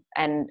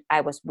and I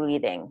was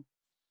breathing.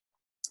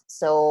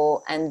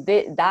 So, and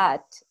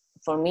that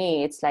for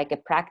me, it's like a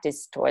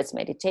practice towards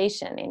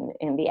meditation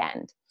in the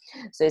end.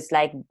 So it's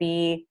like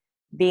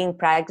being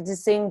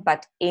practicing,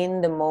 but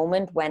in the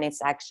moment when it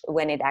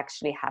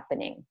actually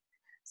happening.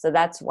 So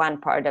that's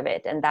one part of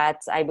it. And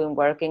that's, I've been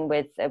working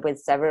with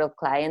several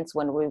clients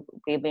when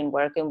we've been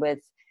working with,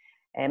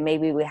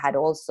 maybe we had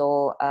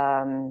also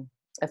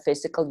a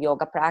physical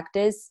yoga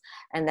practice,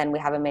 and then we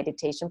have a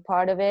meditation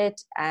part of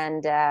it.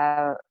 And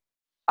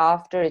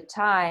after a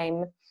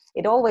time,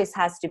 it always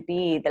has to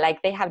be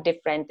like they have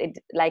different,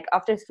 like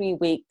after 3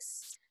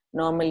 weeks,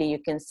 normally you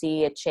can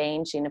see a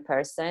change in a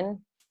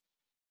person.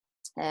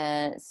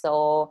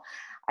 So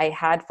I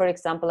had, for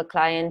example, a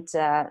client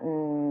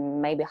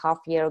maybe half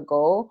year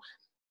ago,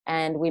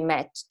 and we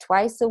met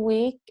twice a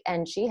week,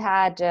 and she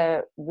had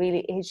a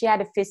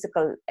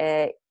physical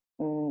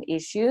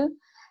issue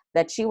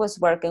that she was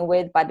working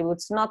with, but it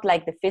was not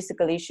like the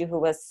physical issue who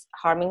was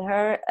harming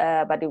her,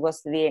 but it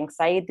was the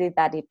anxiety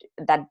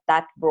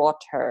that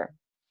brought her.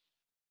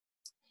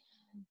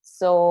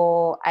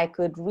 So I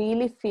could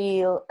really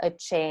feel a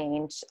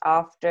change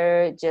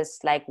after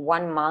just like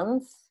 1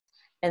 month,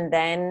 and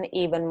then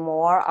even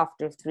more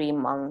after 3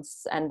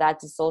 months. And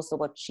that is also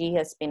what she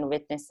has been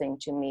witnessing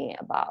to me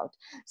about.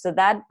 So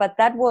that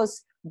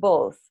was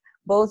both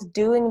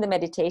doing the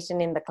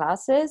meditation in the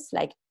classes,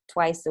 like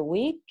twice a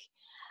week,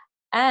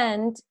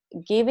 and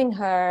giving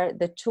her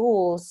the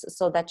tools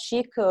so that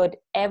she could,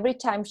 every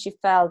time she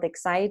felt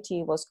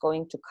anxiety was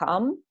going to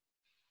come,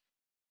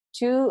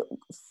 to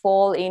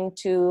fall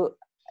into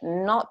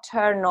not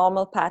her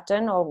normal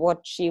pattern or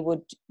what she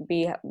would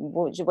have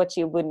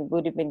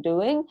been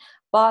doing,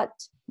 but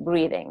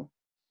breathing.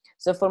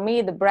 So for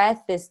me, the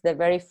breath is the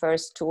very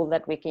first tool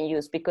that we can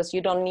use, because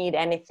you don't need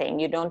anything.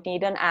 You don't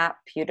need an app.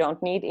 You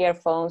don't need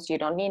earphones. You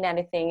don't need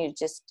anything. You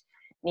just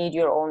need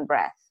your own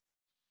breath.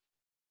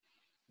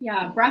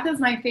 Yeah, breath is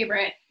my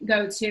favorite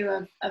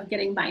go-to of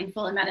getting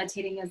mindful and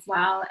meditating as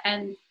well.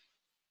 And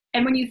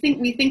when we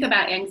think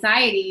about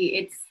anxiety,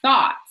 it's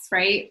thoughts,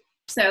 right?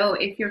 So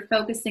if you're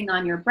focusing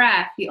on your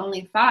breath, the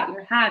only thought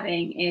you're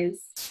having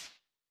is,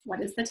 what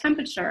is the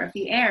temperature of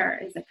the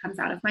air as it comes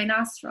out of my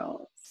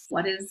nostrils?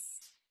 What is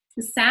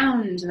the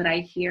sound that I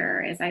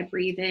hear as I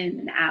breathe in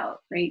and out,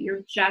 right?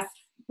 You're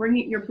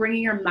bringing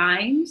your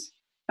mind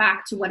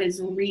back to what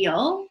is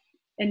real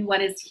and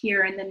what is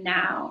here in the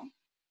now.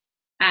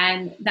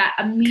 And that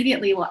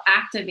immediately will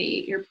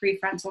activate your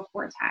prefrontal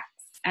cortex,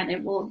 and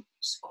it will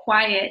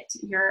quiet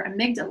your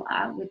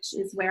amygdala, which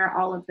is where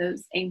all of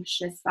those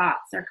anxious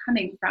thoughts are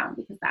coming from,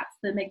 because that's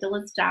the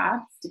amygdala's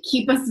job, to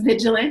keep us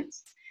vigilant.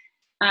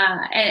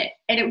 And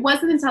it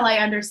wasn't until I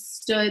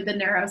understood the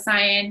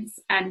neuroscience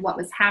and what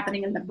was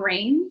happening in the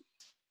brain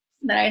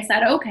that I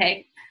said,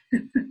 okay,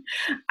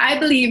 I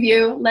believe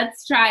you,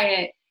 let's try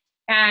it.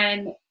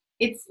 And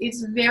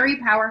it's very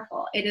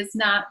powerful. It is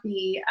not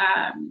the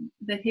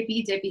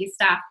hippy dippy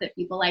stuff that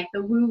people like,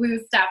 the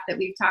woo-woo stuff that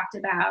we've talked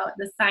about,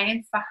 the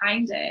science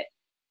behind it.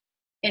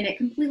 And it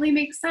completely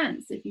makes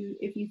sense if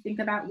you think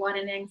about what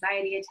an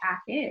anxiety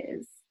attack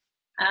is.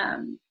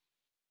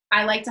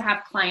 I like to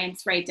have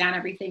clients write down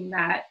everything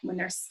that, when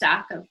they're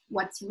stuck, of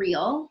what's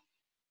real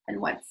and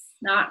what's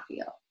not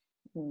real.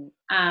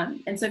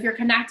 And so if you're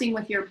connecting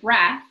with your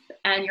breath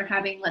and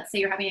let's say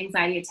you're having an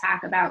anxiety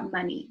attack about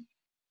money,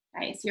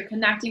 right? So you're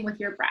connecting with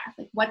your breath.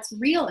 Like, what's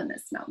real in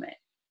this moment?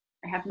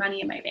 I have money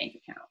in my bank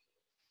account.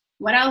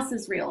 What else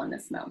is real in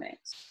this moment?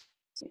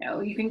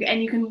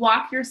 You can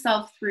walk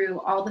yourself through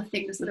all the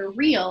things that are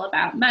real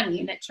about money.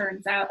 And it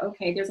turns out,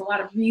 okay, there's a lot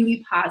of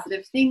really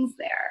positive things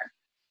there.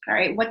 All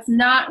right. What's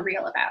not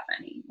real about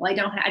money? Well,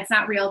 it's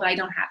not real that I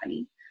don't have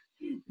any.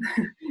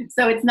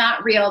 So it's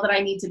not real that I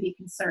need to be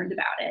concerned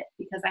about it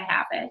because I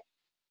have it.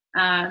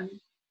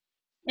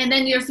 And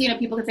then you're,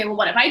 people can say, well,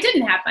 what if I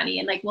didn't have money?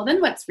 And like, well,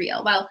 then what's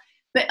real? Well,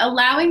 but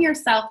allowing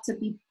yourself to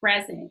be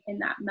present in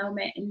that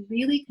moment and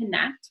really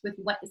connect with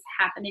what is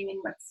happening and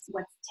what's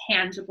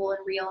tangible and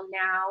real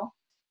now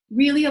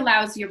really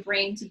allows your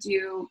brain to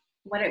do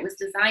what it was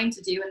designed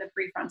to do in the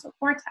prefrontal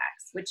cortex,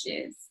 which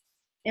is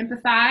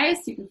empathize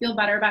so you can feel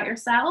better about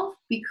yourself,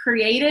 be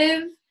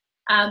creative,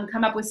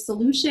 come up with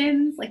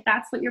solutions. Like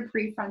that's what your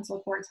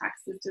prefrontal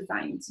cortex is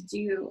designed to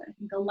do. I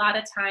think a lot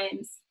of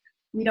times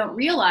we don't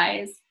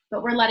realize,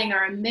 but we're letting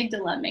our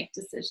amygdala make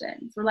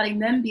decisions. We're letting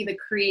them be the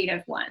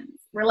creative ones.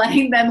 We're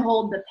letting them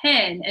hold the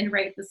pen and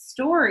write the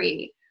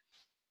story.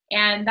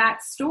 And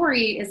that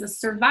story is a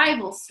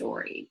survival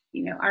story.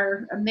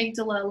 Our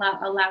amygdala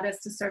allowed us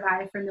to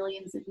survive for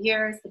millions of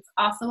years. It's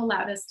also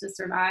allowed us to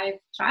survive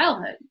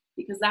childhood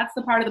because that's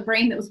the part of the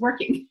brain that was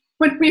working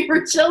when we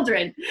were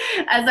children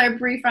as our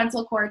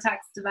prefrontal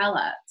cortex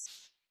developed.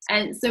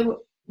 And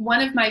so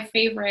one of my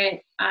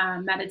favorite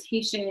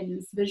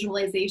meditations,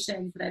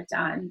 visualizations that I've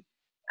done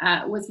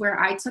was where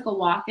I took a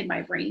walk in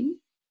my brain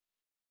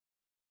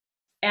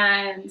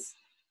and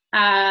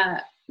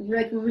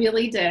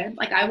really did.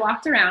 Like I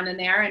walked around in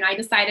there and I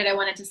decided I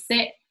wanted to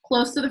sit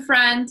close to the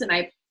front, and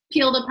I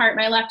peeled apart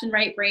my left and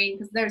right brain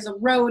because there's a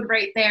road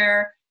right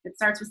there that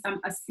starts with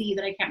a C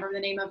that I can't remember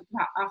the name of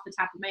off the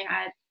top of my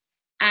head.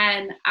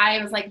 And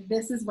I was like,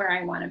 this is where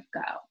I want to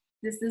go.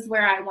 This is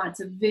where I want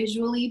to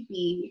visually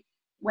be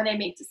when I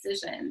make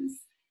decisions.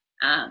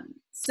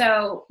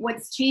 So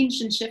what's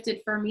changed and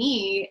shifted for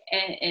me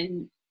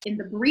in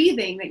the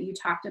breathing that you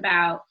talked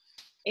about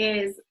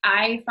is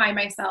I find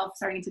myself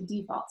starting to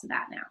default to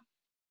that now.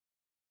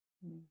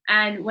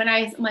 And when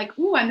I'm like,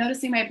 ooh, I'm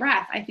noticing my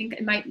breath, I think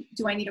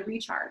do I need a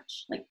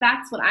recharge? Like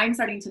that's what I'm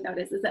starting to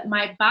notice, is that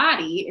my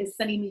body is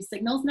sending me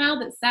signals now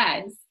that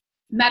says,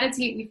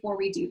 meditate before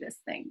we do this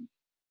thing.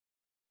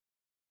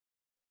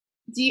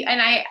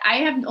 And I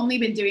have only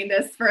been doing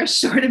this for a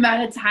short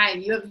amount of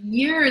time. You have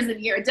years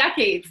and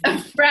decades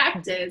of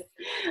practice.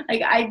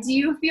 Like, do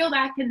you feel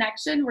that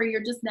connection where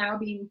you're just now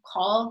being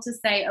called to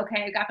say,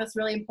 okay, I got this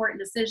really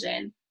important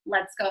decision.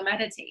 Let's go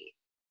meditate.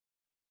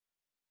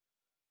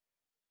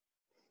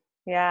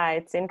 Yeah,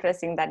 it's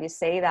interesting that you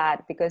say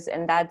that because,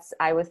 and that's,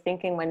 I was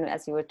thinking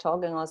as you were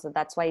talking also,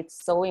 that's why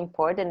it's so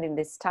important in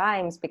these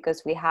times,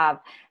 because we have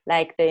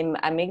like the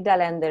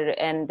amygdala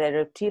and the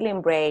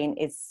reptilian brain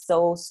is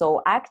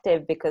so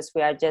active because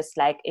we are just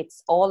like,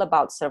 it's all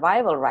about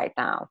survival right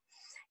now.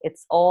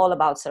 It's all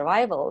about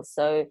survival.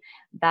 So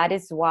that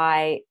is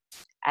why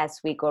as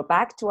we go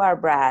back to our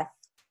breath,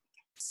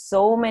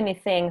 so many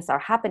things are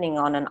happening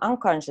on an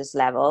unconscious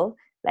level,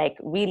 like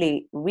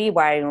really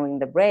rewiring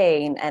the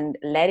brain and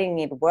letting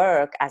it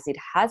work as it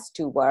has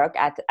to work,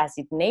 as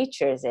it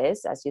natures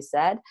is, as you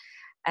said,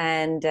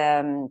 and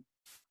then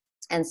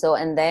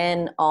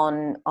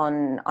on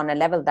a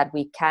level that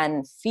we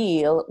can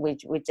feel,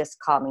 which we're just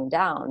calming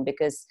down,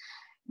 because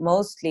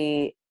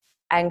mostly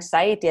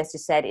anxiety, as you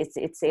said,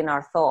 it's in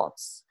our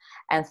thoughts,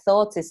 and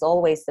thoughts is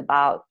always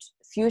about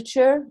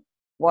future,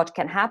 what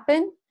can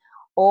happen,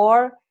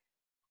 or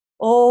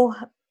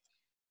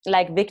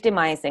like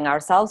victimizing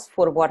ourselves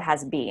for what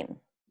has been.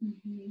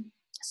 Mm-hmm.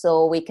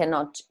 So we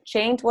cannot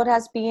change what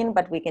has been,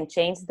 but we can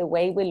change the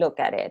way we look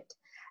at it.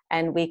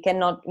 And we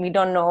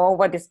don't know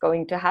what is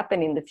going to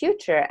happen in the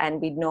future. And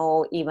we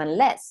know even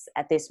less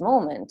at this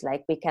moment.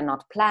 Like we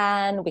cannot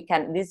plan,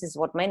 this is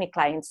what many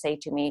clients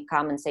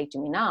come and say to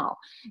me now.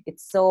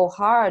 It's so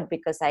hard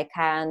because I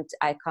can't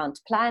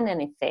plan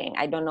anything.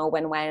 I don't know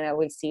when I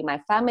will see my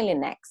family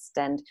next.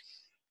 And,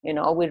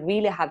 we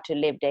really have to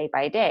live day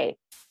by day.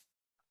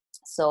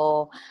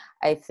 So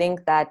I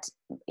think that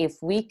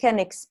if we can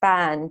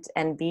expand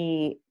and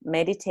be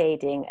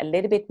meditating a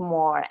little bit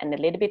more and a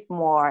little bit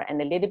more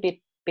and a little bit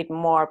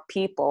more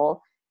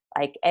people,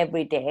 like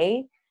every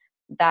day,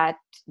 that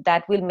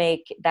will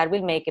make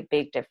a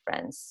big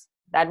difference.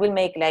 That will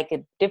make like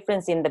a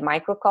difference in the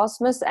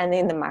microcosmos and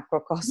in the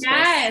macrocosmos.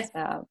 Yes,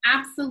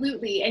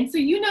 absolutely. And so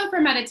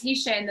for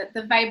meditation that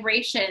the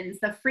vibrations,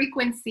 the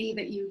frequency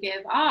that you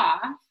give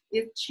off,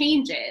 it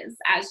changes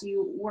as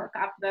you work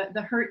up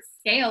the Hertz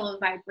scale of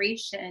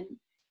vibration.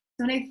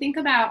 So when I think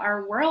about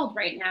our world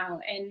right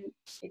now, and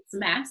it's a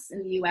mess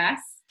in the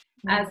US,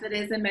 as it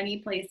is in many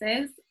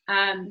places,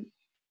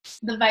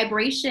 the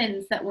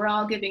vibrations that we're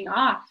all giving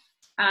off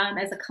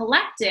as a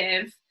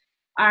collective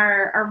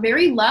are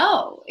very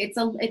low. It's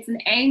an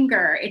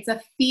anger, it's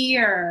a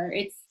fear,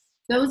 it's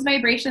those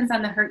vibrations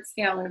on the Hertz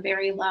scale are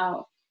very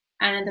low.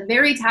 And the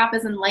very top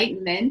is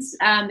enlightenment.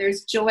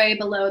 There's joy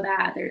below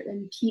that, there's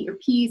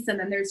peace, and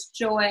then there's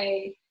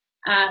joy.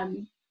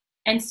 And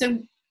so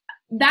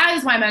that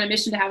is why I'm on a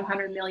mission to have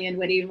 100 million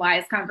witty and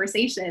wise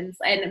conversations.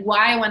 And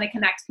why I want to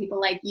connect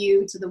people like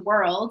you to the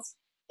world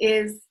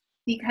is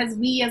because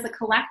we as a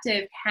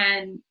collective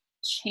can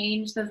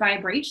change the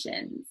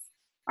vibrations.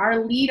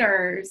 Our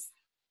leaders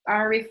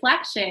are a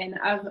reflection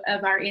of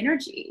our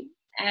energy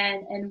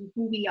and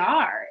who we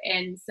are.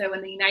 And so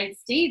in the United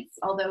States,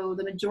 although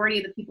the majority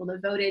of the people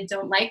that voted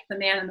don't like the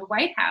man in the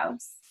White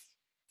House,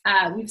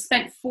 we've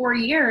spent 4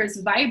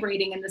 years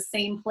vibrating in the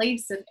same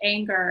place of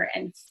anger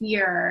and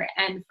fear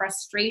and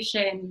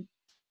frustration.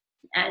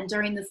 And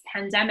during this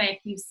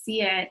pandemic, you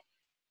see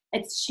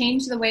it's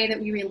changed the way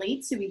that we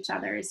relate to each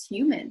other as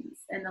humans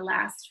in the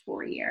last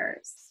 4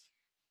 years.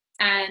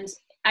 And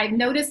I've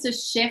noticed a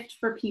shift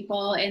for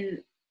people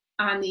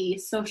on the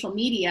social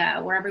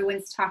media where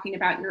everyone's talking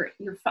about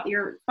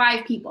your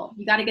 5 people.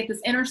 You got to get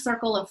this inner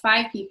circle of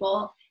 5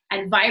 people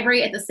and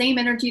vibrate at the same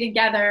energy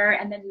together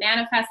and then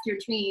manifest your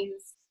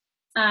dreams.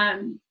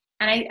 And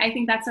I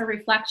think that's a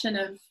reflection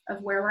of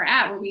where we're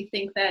at, where we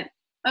think that,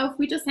 if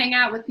we just hang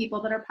out with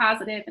people that are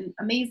positive and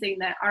amazing,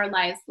 that our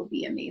lives will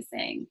be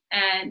amazing.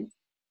 And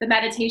the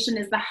meditation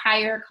is the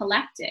higher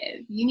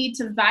collective. You need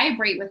to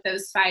vibrate with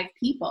those 5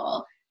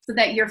 people so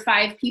that your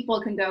 5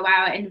 people can go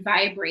out and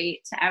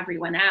vibrate to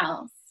everyone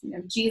else.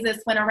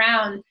 Jesus went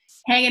around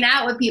hanging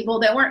out with people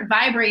that weren't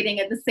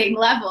vibrating at the same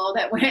level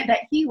that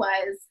he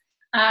was,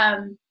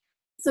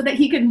 so that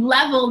he could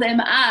level them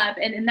up.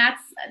 And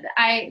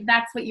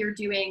that's what you're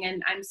doing.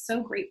 And I'm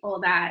so grateful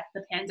that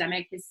the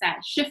pandemic has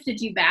shifted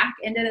you back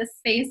into this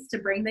space to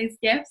bring these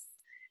gifts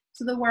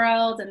to the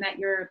world, and that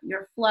you're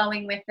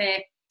flowing with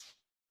it,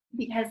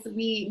 because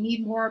we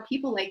need more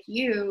people like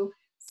you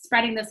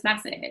spreading this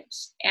message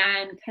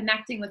and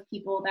connecting with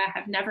people that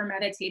have never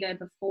meditated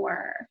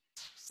before,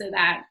 so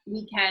that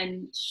we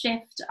can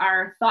shift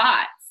our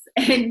thoughts.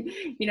 And,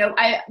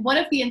 one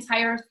of the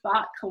entire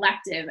thought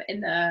collective in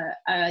the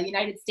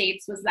United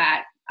States was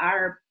that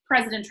our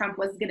President Trump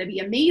was going to be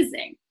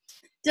amazing.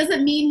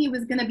 Doesn't mean he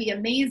was going to be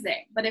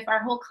amazing, but if our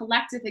whole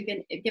collective had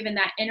given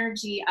that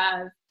energy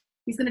of,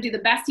 he's going to do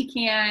the best he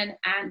can,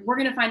 and we're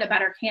going to find a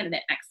better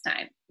candidate next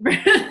time,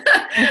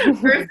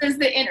 versus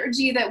the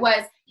energy that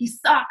was, he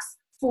sucks,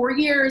 4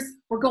 years,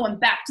 we're going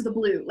back to the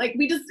blue. Like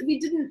we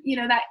didn't,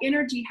 that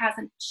energy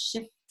hasn't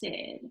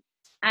shifted.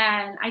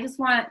 And I just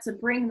want to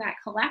bring that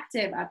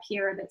collective up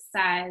here that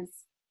says,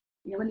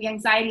 when the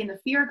anxiety and the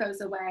fear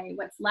goes away,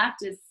 what's left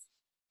is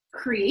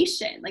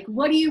creation. Like,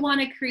 what do you want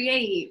to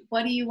create?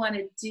 What do you want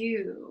to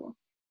do?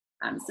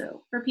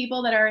 So for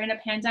people that are in a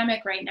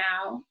pandemic right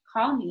now,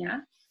 call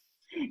Mia,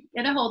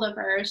 get a hold of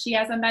her. She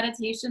has a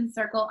meditation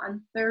circle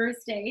on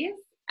Thursdays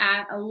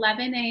at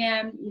 11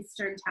 a.m.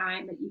 Eastern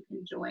time that you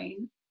can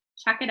join.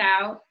 Check it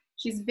out.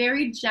 She's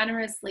very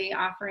generously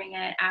offering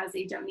it as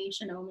a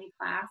donation-only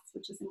class,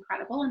 which is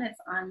incredible, and it's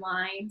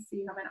online, so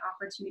you have an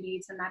opportunity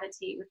to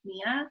meditate with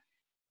Mia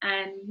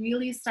and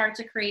really start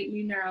to create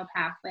new neural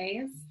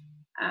pathways.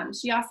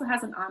 She also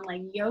has an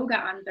online yoga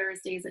on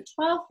Thursdays at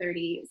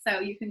 12:30, so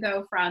you can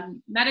go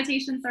from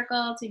meditation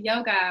circle to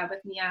yoga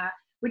with Mia,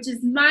 which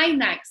is my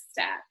next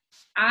step.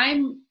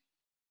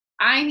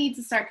 I need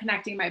to start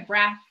connecting my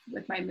breath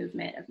with my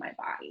movement of my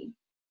body.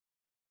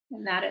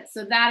 And that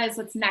is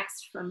what's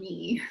next for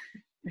me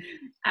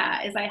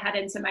as I head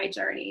into my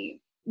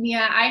journey. Mia,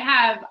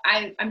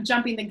 I'm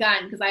jumping the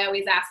gun because I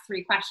always ask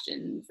 3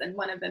 questions, and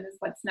one of them is,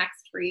 what's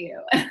next for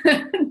you?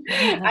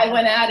 I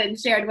went ahead and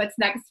shared what's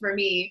next for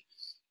me.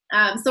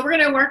 So we're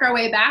going to work our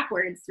way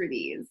backwards through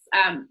these.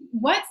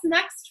 What's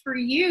next for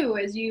you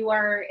as you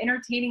are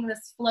entertaining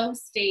this flow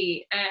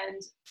state and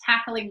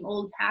tackling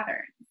old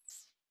patterns?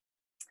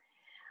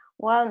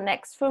 Well,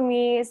 next for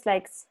me is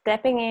like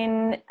stepping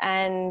in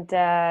and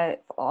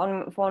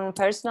on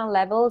personal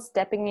level,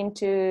 stepping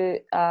into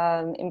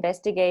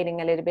investigating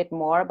a little bit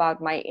more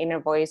about my inner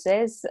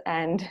voices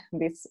and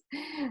these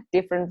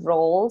different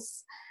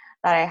roles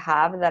that I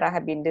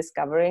have been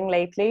discovering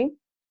lately.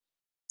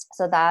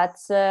 So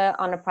that's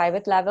on a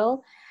private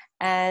level,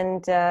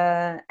 and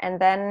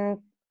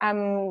then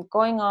I'm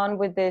going on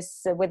with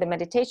the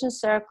meditation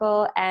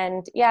circle.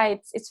 And yeah,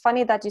 it's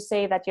funny that you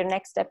say that your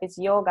next step is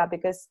yoga,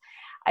 because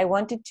I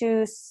wanted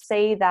to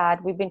say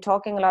that we've been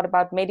talking a lot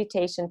about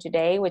meditation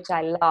today, which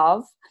I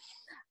love,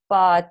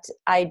 but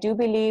I do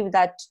believe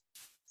that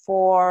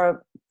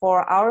for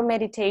our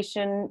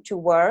meditation to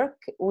work,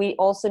 we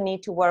also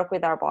need to work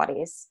with our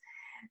bodies.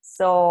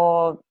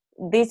 So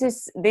this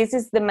is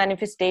the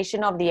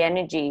manifestation of the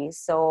energy.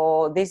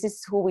 So this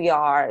is who we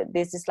are.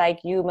 This is like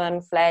human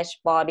flesh,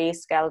 body,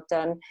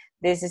 skeleton.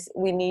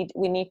 We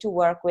need to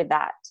work with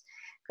that,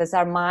 because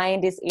our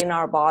mind is in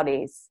our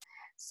bodies.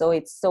 So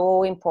it's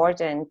so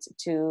important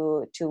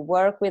to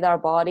work with our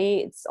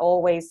body. It's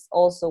always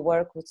also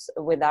work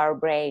with our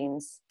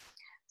brains.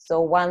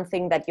 So one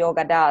thing that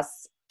yoga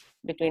does,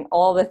 between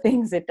all the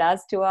things it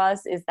does to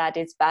us, is that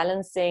it's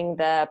balancing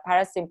the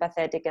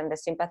parasympathetic and the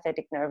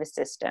sympathetic nervous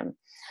system.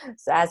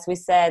 So as we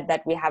said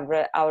that we have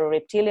our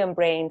reptilian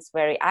brains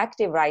very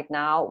active right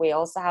now, we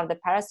also have the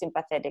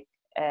parasympathetic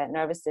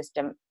nervous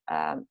system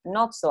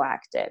not so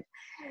active.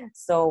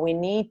 So we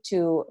need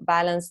to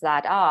balance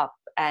that up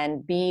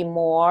and be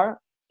more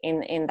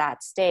in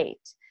that state.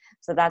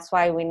 So that's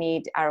why we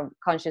need our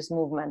conscious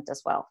movement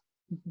as well.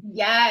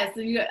 Yes,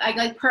 I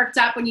like perked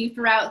up when you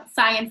threw out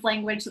science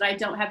language that I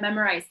don't have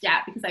memorized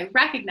yet, because I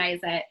recognize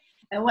it.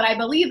 And what I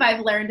believe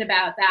I've learned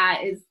about that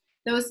is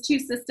those two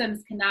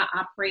systems cannot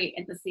operate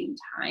at the same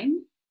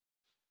time.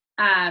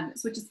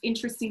 which is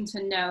interesting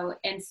to note.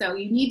 And so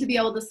you need to be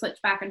able to switch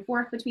back and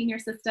forth between your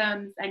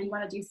systems, and you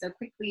want to do so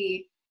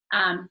quickly.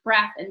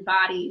 Breath and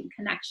body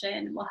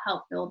connection will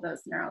help build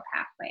those neural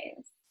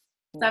pathways.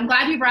 So I'm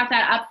glad you brought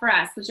that up for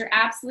us, because you're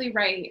absolutely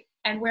right.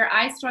 And where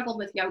I struggled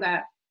with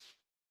yoga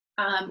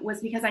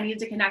was because I needed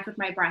to connect with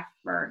my breath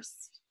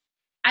first.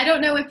 I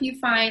don't know if you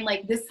find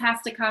like this has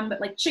to come,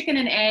 but like chicken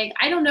and egg,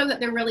 I don't know that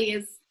there really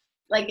is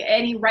like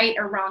any right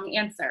or wrong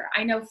answer.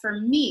 I know for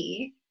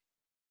me,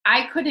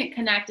 I couldn't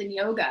connect in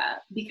yoga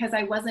because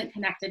I wasn't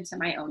connected to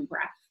my own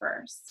breath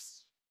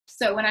first.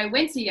 So when I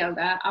went to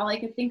yoga, all I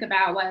could think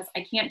about was,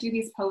 I can't do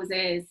these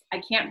poses.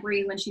 I can't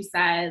breathe when she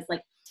says,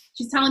 like,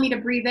 she's telling me to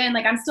breathe in,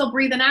 like I'm still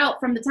breathing out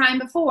from the time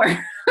before.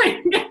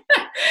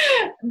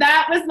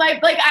 That was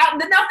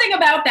nothing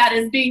about that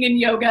is being in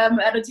yoga,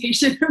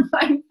 meditation, or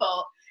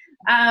mindful.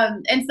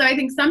 And so I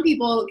think some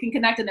people can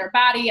connect in their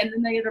body and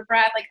then they get a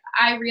breath. Like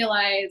I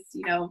realized,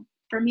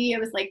 for me, it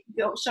was like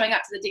showing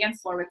up to the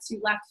dance floor with 2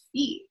 left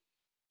feet.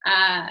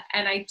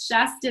 And I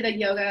just did a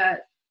yoga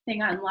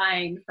thing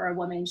online for a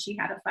woman. She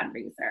had a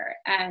fundraiser.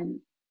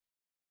 And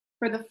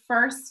for the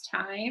first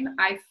time,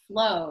 I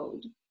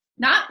flowed,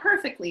 not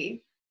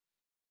perfectly,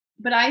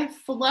 but I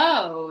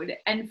flowed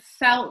and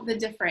felt the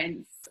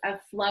difference of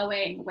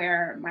flowing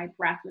where my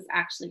breath was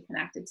actually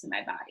connected to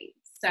my body.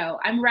 So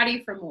I'm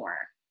ready for more.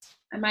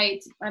 I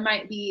might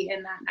be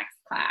in that next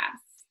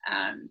class.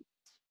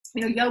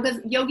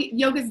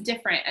 Yoga's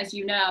different, as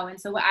you know. And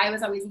so what I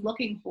was always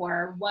looking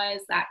for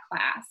was that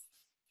class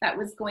that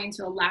was going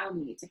to allow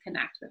me to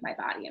connect with my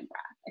body and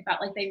breath. I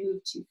felt like they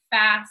moved too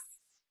fast.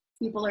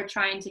 People are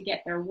trying to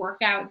get their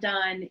workout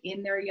done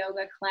in their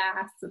yoga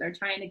class. So they're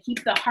trying to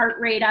keep the heart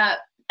rate up.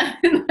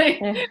 Tell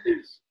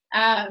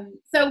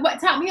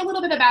me a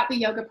little bit about the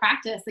yoga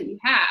practice that you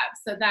have,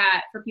 so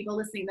that for people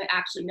listening that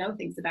actually know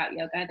things about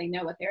yoga, they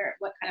know what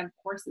kind of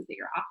courses that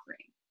you're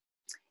offering.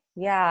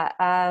 Yeah,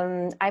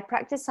 I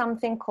practice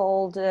something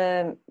called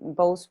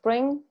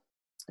bowspring.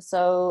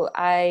 So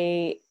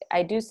I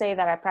do say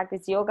that I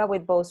practice yoga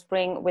with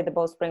bowspring, with the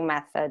bowspring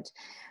method.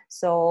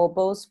 So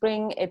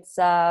bowspring, it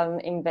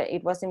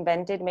was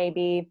invented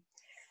maybe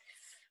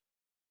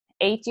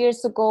 8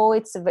 years ago.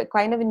 It's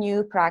kind of a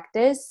new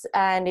practice,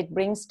 and it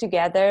brings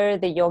together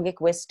the yogic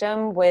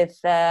wisdom with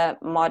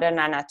modern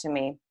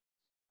anatomy.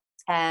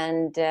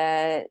 And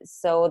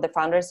so the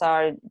founders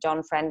are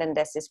John Friend and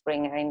Desi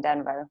Springer in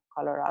Denver,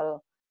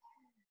 Colorado.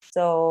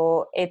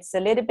 So it's a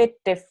little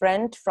bit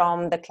different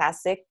from the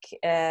classic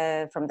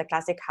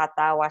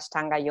Hatha or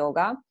Ashtanga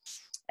yoga.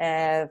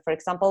 For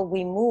example,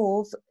 we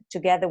move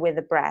together with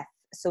the breath.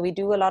 So we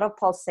do a lot of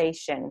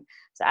pulsation.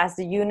 So as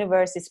the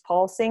universe is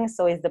pulsing,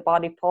 so is the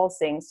body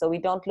pulsing. So we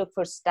don't look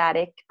for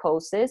static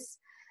poses.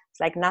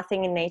 It's like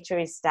nothing in nature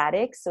is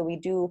static. So we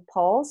do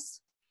pulse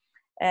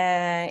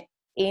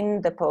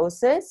in the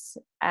poses,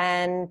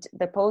 and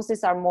the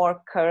poses are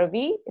more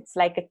curvy. It's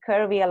like a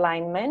curvy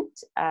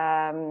alignment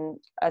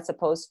as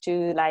opposed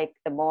to like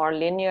the more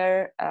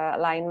linear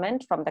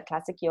alignment from the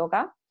classic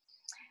yoga.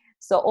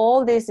 So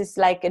all this is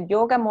like a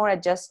yoga more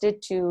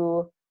adjusted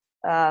to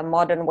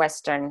modern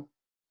Western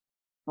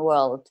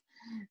world.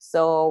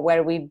 So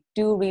where we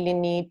do really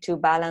need to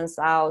balance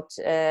out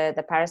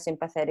the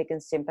parasympathetic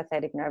and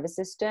sympathetic nervous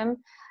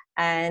system.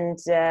 And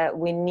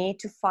we need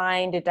to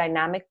find a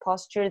dynamic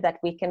posture that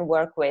we can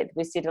work with.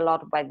 We sit a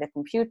lot by the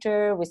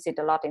computer, we sit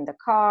a lot in the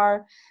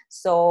car.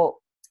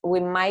 So we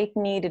might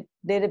need a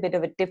little bit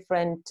of a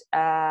different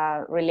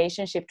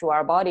relationship to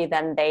our body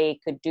than they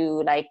could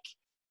do like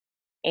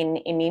in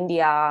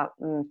India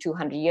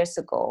 200 years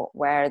ago,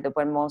 where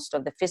most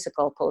of the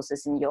physical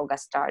poses in yoga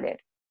started.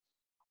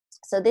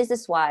 So this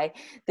is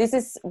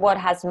what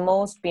has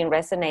most been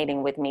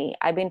resonating with me.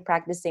 I've been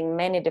practicing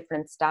many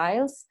different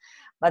styles,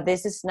 but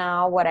this is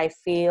now what I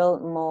feel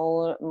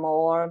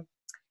more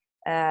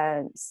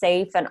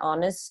safe and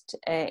honest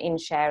in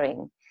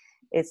sharing.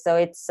 It's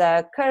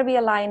a curvy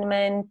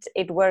alignment.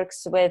 It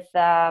works with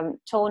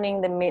toning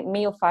the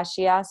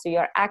myofascia, so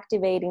you're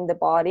activating the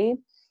body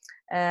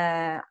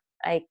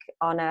like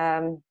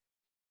on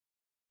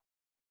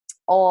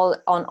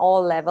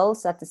all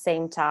levels at the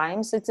same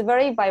time. So it's a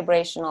very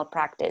vibrational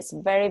practice,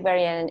 very,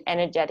 very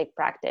energetic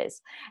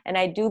practice. And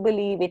I do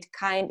believe it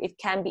can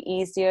be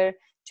easier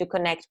to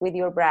connect with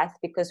your breath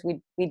because we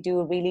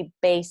do really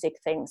basic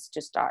things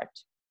to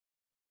start.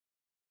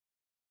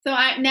 So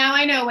now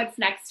I know what's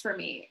next for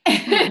me.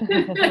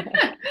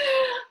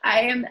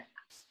 I'm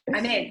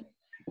in.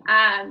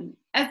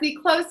 As we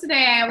close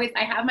today,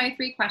 I have my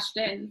 3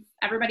 questions.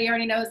 Everybody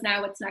already knows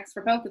now what's next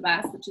for both of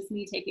us, which is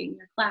me taking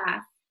your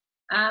class.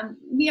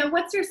 Mia,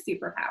 what's your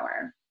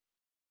superpower?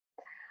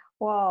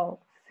 Wow.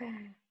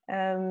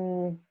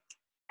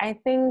 I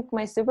think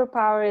my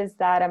superpower is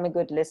that I'm a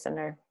good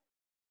listener.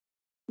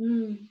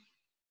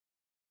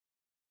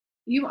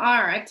 You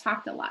are. I've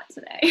talked a lot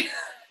today.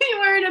 You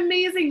are an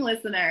amazing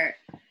listener.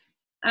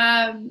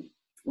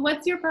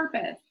 What's your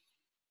purpose?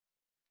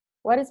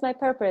 What is my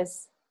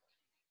purpose?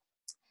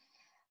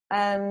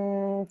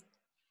 To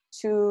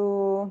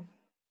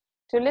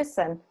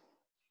listen.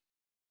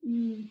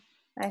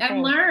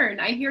 And learn.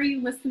 I hear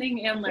you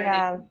listening and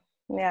learning.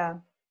 Yeah.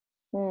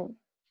 Mm.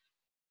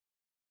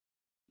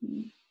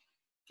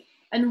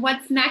 And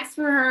what's next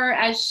for her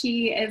as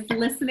she is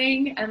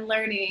listening and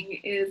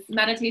learning is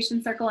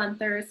meditation circle on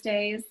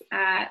Thursdays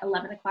at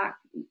 11 o'clock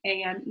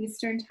a.m.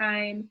 Eastern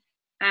time,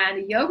 and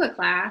a yoga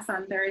class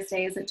on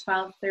Thursdays at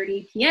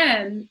 12:30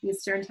 p.m.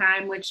 Eastern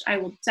time, which I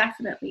will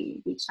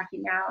definitely be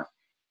checking out.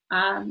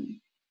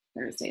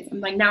 Thursdays.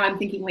 I'm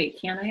thinking, wait,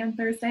 can I on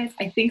Thursdays?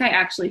 I think I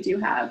actually do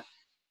have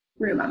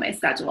room on my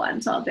schedule on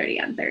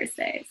 12:30 on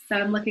Thursdays. So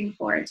I'm looking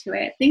forward to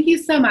it. Thank you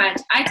so much.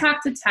 I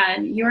talked to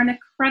 10. You're an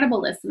incredible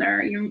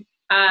listener.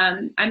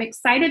 I'm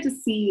excited to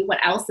see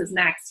what else is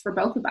next for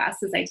both of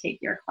us as I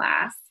take your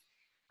class.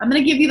 I'm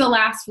going to give you the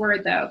last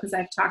word though, because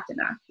I've talked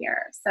enough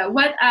here. So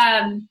what,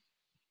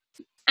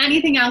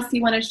 anything else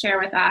you want to share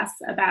with us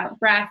about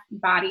breath,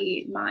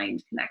 body,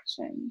 mind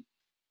connection?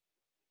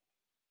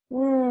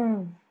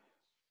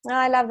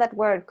 I love that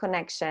word,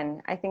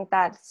 connection. I think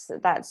that's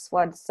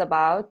what it's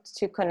about,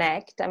 to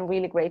connect. I'm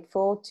really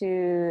grateful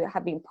to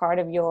have been part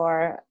of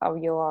your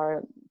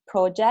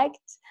project.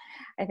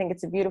 I think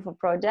it's a beautiful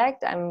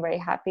project. I'm very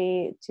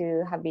happy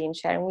to have been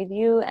sharing with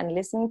you and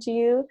listening to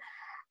you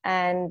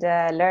and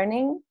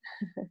learning.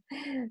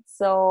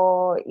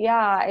 So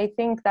yeah, I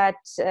think that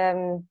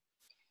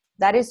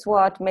that is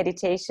what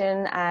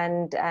meditation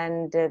and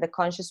the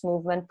conscious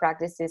movement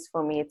practice is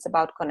for me. It's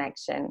about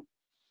connection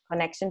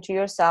to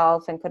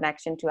yourself and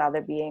connection to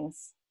other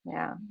beings.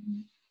 Yeah.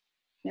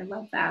 I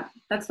love that.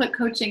 That's what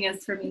coaching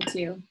is for me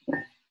too.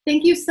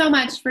 Thank you so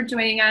much for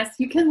joining us.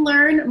 You can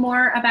learn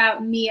more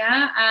about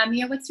Mia.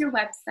 Mia, what's your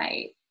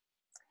website?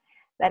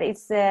 That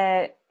is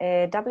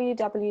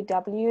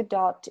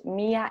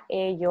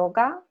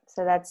www.miaeyoga.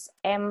 So that's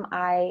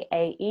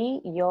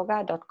MIAE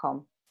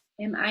yoga.com.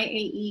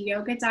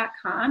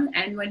 MIAEyoga.com.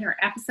 And when her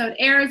episode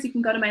airs, you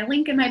can go to my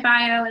link in my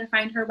bio and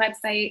find her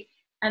website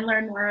and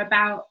learn more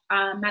about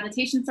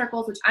meditation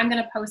circles, which I'm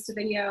going to post a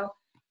video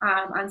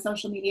on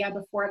social media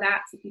before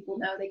that so people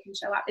know they can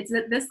show up. Is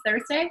it this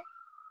Thursday?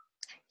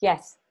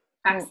 Yes.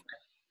 Excellent.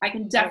 I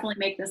can definitely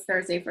make this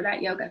Thursday for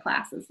that yoga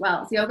class as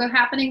well. Is yoga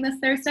happening this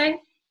Thursday?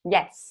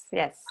 Yes.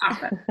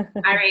 Awesome.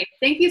 All right.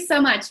 Thank you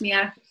so much,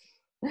 Mia.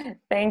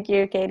 Thank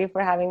you, Katie,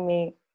 for having me.